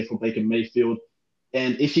break year for Baker Mayfield,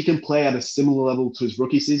 and if he can play at a similar level to his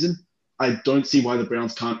rookie season, I don't see why the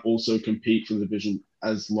Browns can't also compete for the division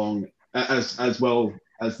as well as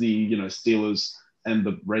the Steelers and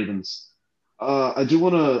the Ravens. I do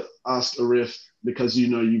want to ask Arif, because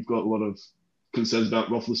you've got a lot of concerns about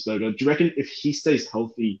Roethlisberger. Do you reckon if he stays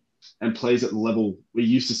healthy and plays at the level we're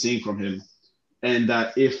used to seeing from him, and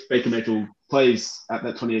that if Baker Mayfield plays at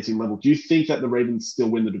that 2018 level, do you think that the Ravens still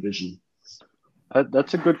win the division?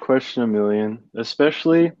 That's a good question, Emilian.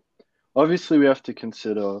 Especially, obviously, we have to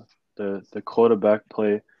consider the quarterback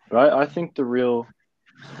play. But I think the real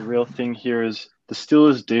thing here is the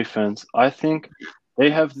Steelers' defense. I think they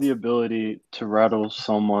have the ability to rattle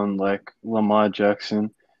someone like Lamar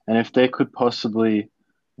Jackson. And if they could possibly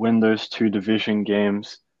win those 2 division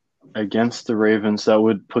games against the Ravens, that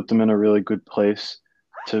would put them in a really good place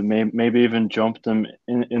to maybe even jump them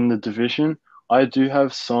in the division. I do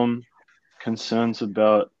have some concerns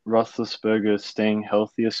about Roethlisberger staying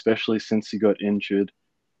healthy, especially since he got injured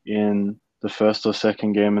in the first or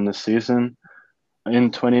second game in the season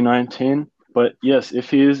in 2019. But yes, if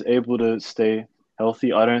he is able to stay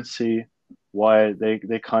healthy, I don't see why they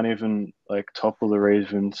can't even topple the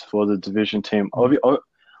Ravens for the division team.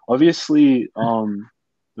 Obviously,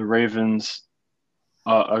 the Ravens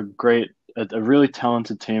are a really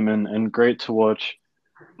talented team and great to watch,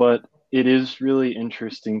 but it is really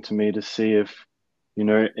interesting to me to see if,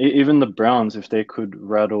 even the Browns, if they could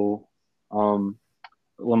rattle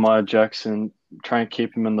Lamar Jackson, try and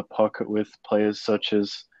keep him in the pocket with players such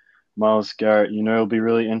as Myles Garrett, it'll be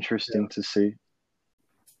really interesting to see.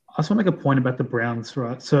 I just want to make a point about the Browns,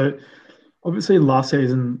 right? So Obviously, last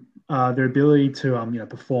season, their ability to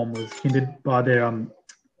perform was hindered by their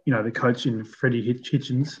the coach in Freddie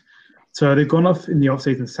Hitchens. So they've gone off in the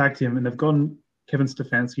offseason, sacked him, and they've gotten Kevin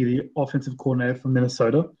Stefanski, the offensive coordinator from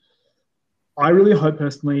Minnesota. I really hope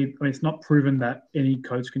personally, it's not proven that any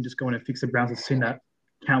coach can just go in and fix the Browns. I've seen that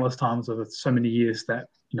countless times over so many years that,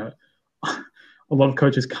 a lot of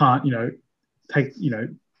coaches can't, take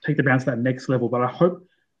the Browns to that next level. But I hope,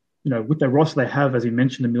 with the roster they have, as you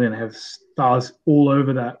mentioned, Emilian, they have stars all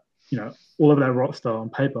over that roster on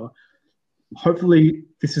paper. Hopefully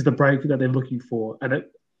this is the break that they're looking for, and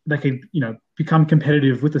that they can, become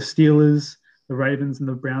competitive with the Steelers, the Ravens, and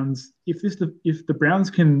the Browns. If the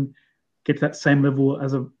Browns can get to that same level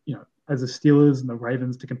as the Steelers and the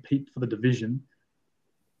Ravens to compete for the division,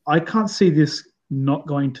 I can't see this not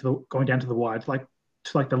going down to the wire, like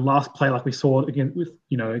the last play, like we saw again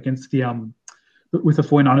against the with the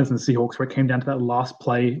 49ers and Seahawks, where it came down to that last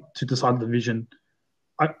play to decide the division.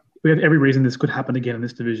 We have every reason this could happen again in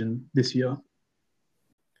this division this year.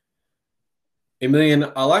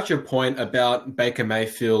 Emilian, I like your point about Baker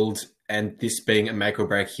Mayfield and this being a make or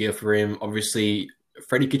break year for him. Obviously,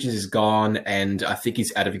 Freddie Kitchens is gone, and I think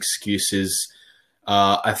he's out of excuses.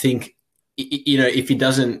 I think, if he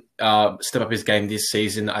doesn't step up his game this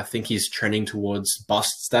season, I think he's trending towards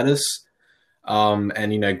bust status.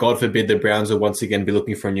 And, God forbid the Browns will once again be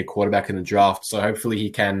looking for a new quarterback in the draft. So hopefully he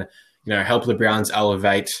can, help the Browns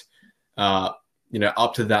elevate, up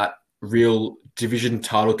to that real division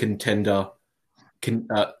title contender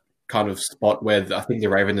kind of spot where I think the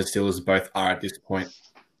Ravens and Steelers both are at this point.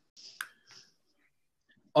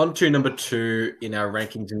 On to number 2 in our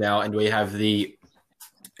rankings now, and we have the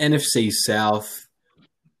NFC South.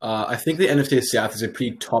 I think the NFC South is a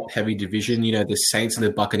pretty top-heavy division. The Saints and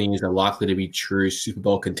the Buccaneers are likely to be true Super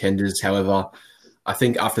Bowl contenders. However, I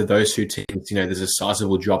think after those two teams, there's a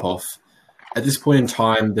sizable drop-off. At this point in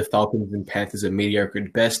time, the Falcons and Panthers are mediocre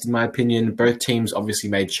at best, in my opinion. Both teams obviously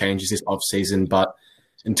made changes this offseason, but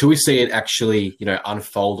until we see it actually,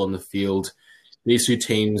 unfold on the field, these two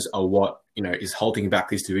teams are what, is holding back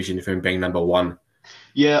this division from being number 1.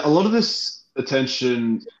 Yeah, a lot of the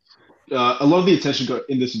attention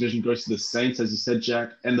in this division goes to the Saints, as you said, Jack,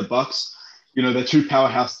 and the Bucks. They're two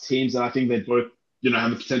powerhouse teams, and I think they both,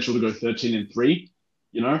 have the potential to go 13-3.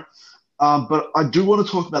 But I do want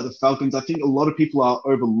to talk about the Falcons. I think a lot of people are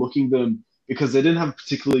overlooking them because they didn't have a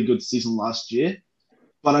particularly good season last year.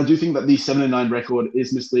 But I do think that the 7-9 record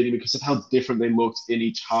is misleading because of how different they looked in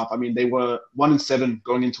each half. I mean, they were 1-7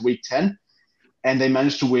 going into week 10, and they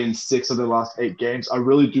managed to win 6 of their last 8 games. I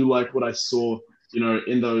really do like what I saw,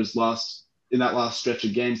 in that last stretch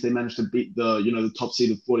of games. They managed to beat the top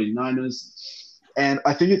seed of 49ers. And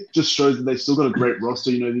I think it just shows that they've still got a great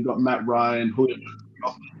roster. You've got Matt Ryan, Julio,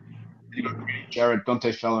 Jared,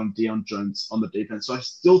 Dante Fowler, and Deion Jones on the defense. So I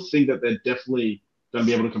still think that they're definitely going to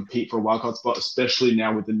be able to compete for a wildcard spot, especially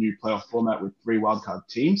now with the new playoff format with 3 wildcard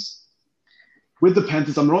teams. With the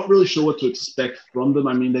Panthers, I'm not really sure what to expect from them.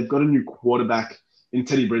 I mean, they've got a new quarterback in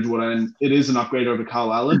Teddy Bridgewater, and it is an upgrade over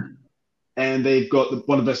Kyle Allen. And they've got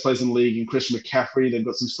one of the best players in the league in Christian McCaffrey. They've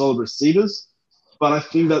got some solid receivers. But I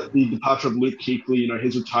think that the departure of Luke Kuechly,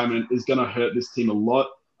 his retirement is going to hurt this team a lot.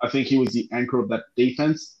 I think he was the anchor of that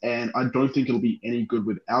defense, and I don't think it'll be any good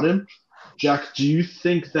without him. Jack, do you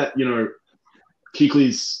think that,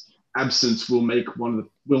 Kuechly's absence will make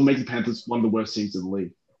the Panthers one of the worst teams in the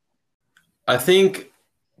league? I think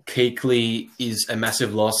Kuechly is a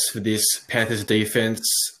massive loss for this Panthers defense.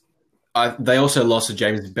 They also lost to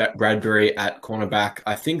James Bradbury at cornerback.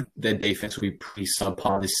 I think their defense will be pretty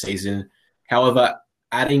subpar this season. However,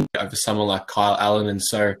 adding over someone like Kyle Allen, and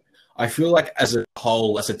so I feel like as a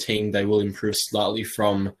whole, as a team, they will improve slightly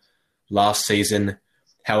from last season.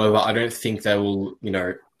 However, I don't think they will,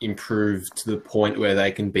 improve to the point where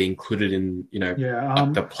they can be included in,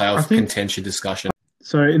 the playoff contention discussion.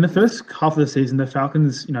 So in the first half of the season, the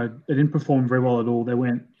Falcons, they didn't perform very well at all. They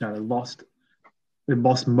went, they lost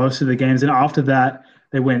most of the games, and after that,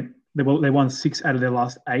 they won 6 out of their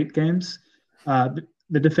last 8 games. The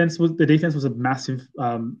defense was a massive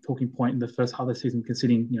talking point in the first half of the season,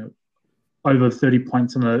 conceding over 30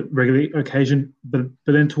 points on a regular occasion. But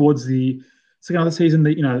then towards the second half of the season,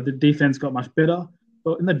 the defense got much better.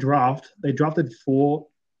 But in the draft, they drafted 4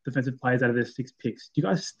 defensive players out of their 6 picks. Do you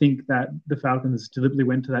guys think that the Falcons deliberately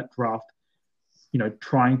went to that draft,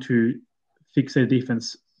 trying to fix their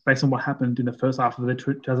defense based on what happened in the first half of the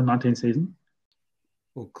 2019 season?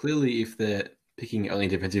 Well, clearly, if they're picking only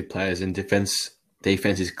defensive players and defense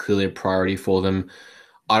is clearly a priority for them,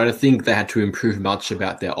 I don't think they had to improve much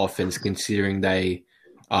about their offense, considering they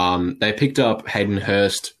picked up Hayden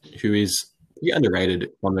Hurst, who is pretty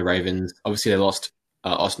underrated on the Ravens. Obviously, they lost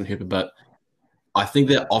Austin Hooper, but I think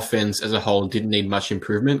their offense as a whole didn't need much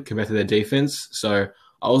improvement compared to their defense. So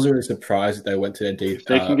I wasn't really surprised that they went to their If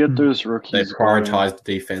they can get those rookies they prioritized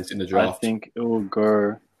the defense in the draft. I think it will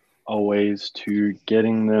go a ways to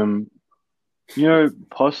getting them,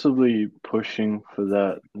 possibly pushing for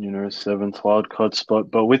that, 7th wildcard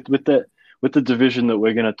spot. But with the division that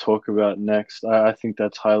we're going to talk about next, I think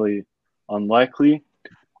that's highly unlikely.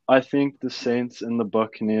 I think the Saints and the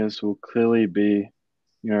Buccaneers will clearly be,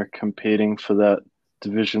 competing for that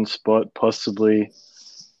division spot, possibly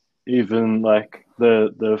even like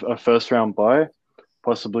a first round bye,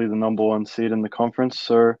 possibly the number 1 seed in the conference.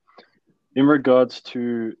 So in regards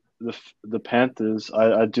to the Panthers,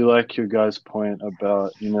 I do like your guys' point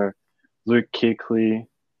about, Luke Kuechly.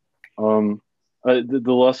 The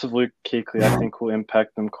loss of Luke Kuechly, I think, will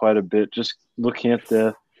impact them quite a bit. Just looking at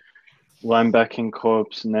their linebacking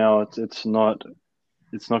corps now, it's not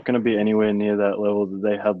going to be anywhere near that level that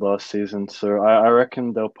they had last season. So I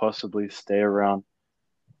reckon they'll possibly stay around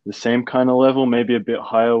the same kind of level, maybe a bit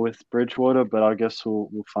higher with Bridgewater, but I guess we'll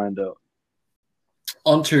find out.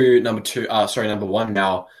 On to number 1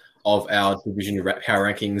 now of our division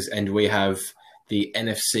power rankings, and we have the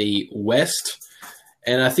NFC West.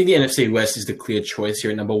 And I think the NFC West is the clear choice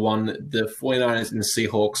here at number 1. The 49ers and the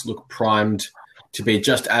Seahawks look primed to be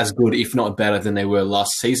just as good, if not better, than they were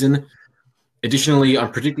last season. Additionally,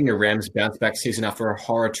 I'm predicting a Rams bounce-back season after a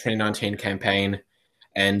horror 2019 campaign.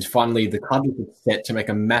 And finally, the Cardinals are set to make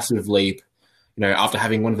a massive leap, after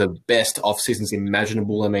having one of the best off-seasons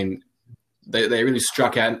imaginable. I mean, they really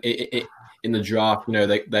struck out in the draft.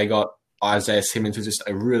 They got Isaiah Simmons, who's just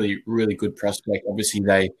a really, really good prospect. Obviously,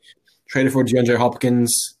 they traded for DeAndre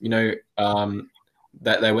Hopkins,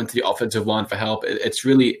 that they went to the offensive line for help. They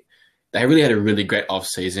really had a really great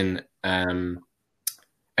offseason.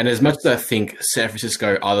 And as much as I think San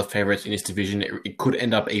Francisco are the favorites in this division, it could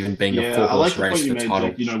end up even being a 4-horse race for the title.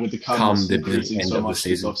 With the Cardinals increasing so much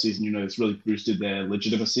this offseason, it's really boosted their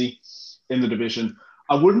legitimacy in the division.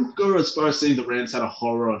 I wouldn't go as far as saying the Rams had a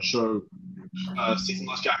horror show season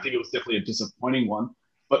last year. I think it was definitely a disappointing one,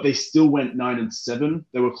 but they still went 9-7.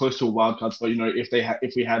 They were close to a wild card spot.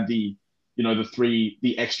 If we had the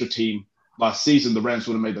extra team last season, the Rams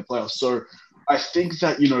would have made the playoffs. So I think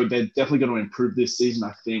that, they're definitely going to improve this season.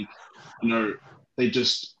 I think, they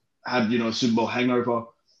just had, a Super Bowl hangover.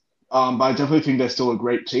 But I definitely think they're still a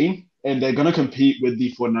great team, and they're going to compete with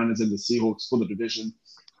the 49ers and the Seahawks for the division.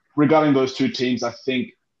 Regarding those two teams, I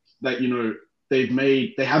think that,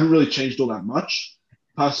 they haven't really changed all that much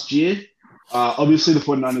past year. Obviously, the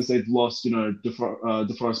 49ers, they've lost,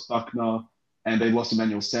 DeForest Buckner, and they've lost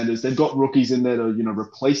Emmanuel Sanders. They've got rookies in there to,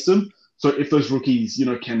 replace them. So if those rookies,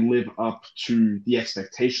 can live up to the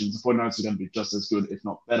expectations, the 49ers are going to be just as good, if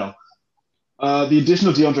not better. The addition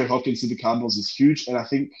of DeAndre Hopkins to the Cardinals is huge. And I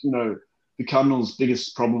think, the Cardinals'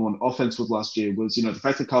 biggest problem on offense with last year was, the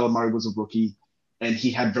fact that Kyler Murray was a rookie and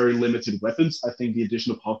he had very limited weapons. I think the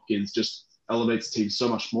addition of Hopkins just elevates the team so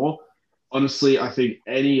much more. Honestly, I think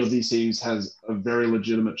any of these teams has a very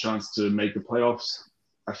legitimate chance to make the playoffs.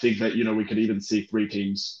 I think that, we could even see 3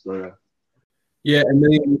 teams go there. Yeah, and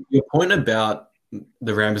then your point about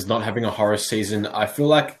the Rams not having a horror season, I feel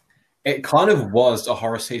like it kind of was a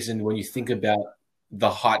horror season when you think about the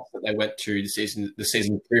heights that they went to the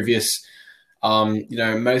season previous.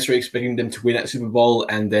 Most were expecting them to win at Super Bowl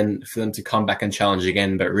and then for them to come back and challenge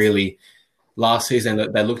again. But really, last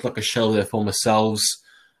season, they looked like a shell of their former selves.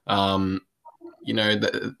 They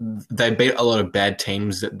beat a lot of bad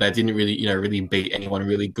teams. They didn't really, really beat anyone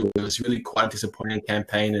really good. It was really quite a disappointing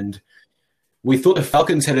campaign, and we thought the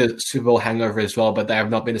Falcons had a Super Bowl hangover as well, but they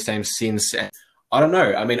have not been the same since. And I don't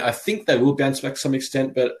know. I mean, I think they will bounce back to some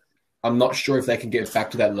extent, but I'm not sure if they can get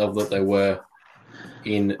back to that level that they were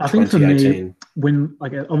in 2018. I think for me, when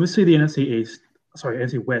obviously the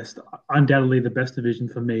NFC West, undoubtedly the best division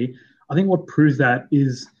for me. I think what proves that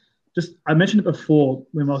is just, I mentioned it before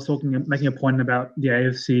when I was making a point about the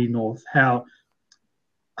AFC North, how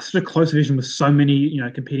such a close division with so many,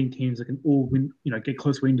 competing teams that can all win, get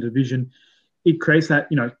close winning the division. It creates that,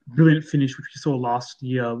 brilliant finish, which we saw last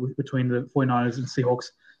year between the 49ers and Seahawks.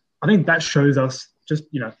 I think that shows us just,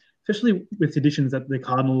 especially with the additions that the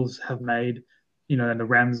Cardinals have made, and the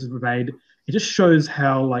Rams have made, it just shows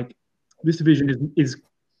how, this division is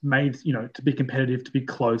made, to be competitive, to be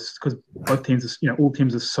close, because both teams, all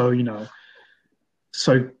teams are so,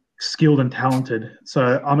 so skilled and talented.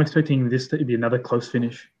 So I'm expecting this to be another close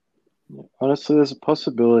finish. Honestly, there's a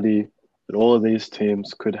possibility that all of these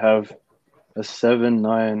teams could have a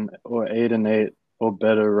 7-9 or 8-8 or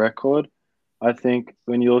better record. I think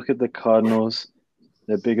when you look at the Cardinals,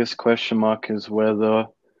 Their biggest question mark is whether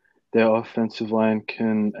their offensive line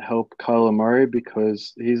can help Kyler Murray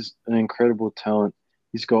because he's an incredible talent.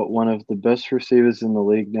 He's got one of the best receivers in the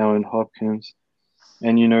league now in Hopkins.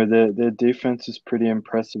 And, their defense is pretty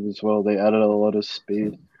impressive as well. They added a lot of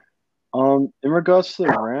speed. In regards to the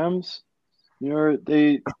Rams,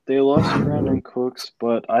 they lost Brandon Cooks,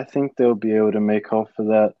 but I think they'll be able to make up for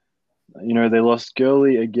that. They lost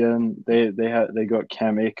Gurley again. They got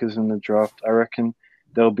Cam Akers in the draft. I reckon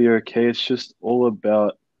they'll be okay. It's just all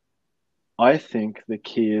about, I think the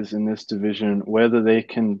key is in this division, whether they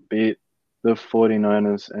can beat the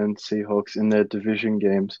 49ers and Seahawks in their division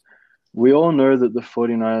games. We all know that the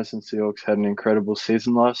 49ers and Seahawks had an incredible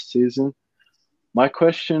season last season. My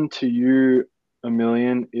question to you,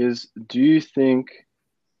 Emilian, is do you think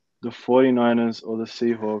the 49ers or the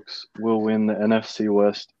Seahawks will win the NFC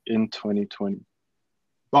West in 2020?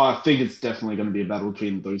 Well, I think it's definitely going to be a battle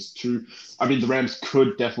between those two. I mean, the Rams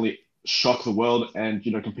could definitely shock the world and,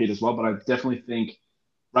 compete as well, but I definitely think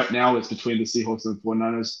right now it's between the Seahawks and the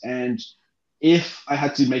 49ers. And if I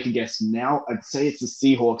had to make a guess now, I'd say it's the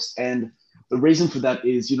Seahawks. And the reason for that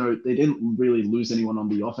is, they didn't really lose anyone on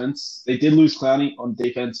the offense. They did lose Clowney on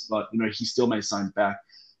defense, but, he still may sign back.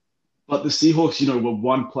 But the Seahawks, were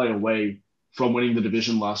one play away from winning the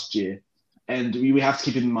division last year. And we have to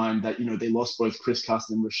keep in mind that, they lost both Chris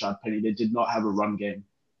Carson and Rashad Penny. They did not have a run game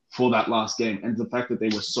for that last game. And the fact that they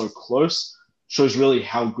were so close shows really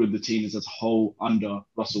how good the team is as a whole under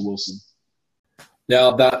Russell Wilson.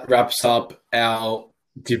 Now that wraps up our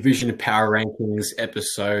Division Power Rankings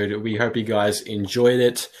episode. We hope you guys enjoyed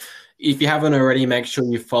it. If you haven't already, make sure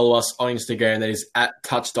you follow us on Instagram. That is at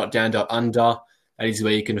touch.down.under. That is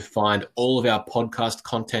where you can find all of our podcast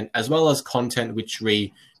content as well as content which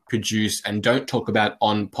we produce and don't talk about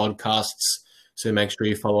on podcasts. So make sure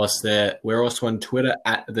you follow us there. We're also on Twitter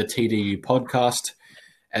at the TDU Podcast,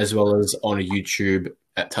 as well as on YouTube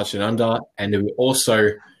at Touch and Under. And we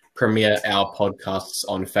also premiere our podcasts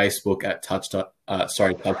on Facebook at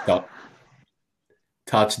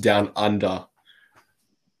Touchdown Under.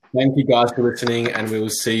 Thank you guys for listening, and we will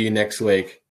see you next week.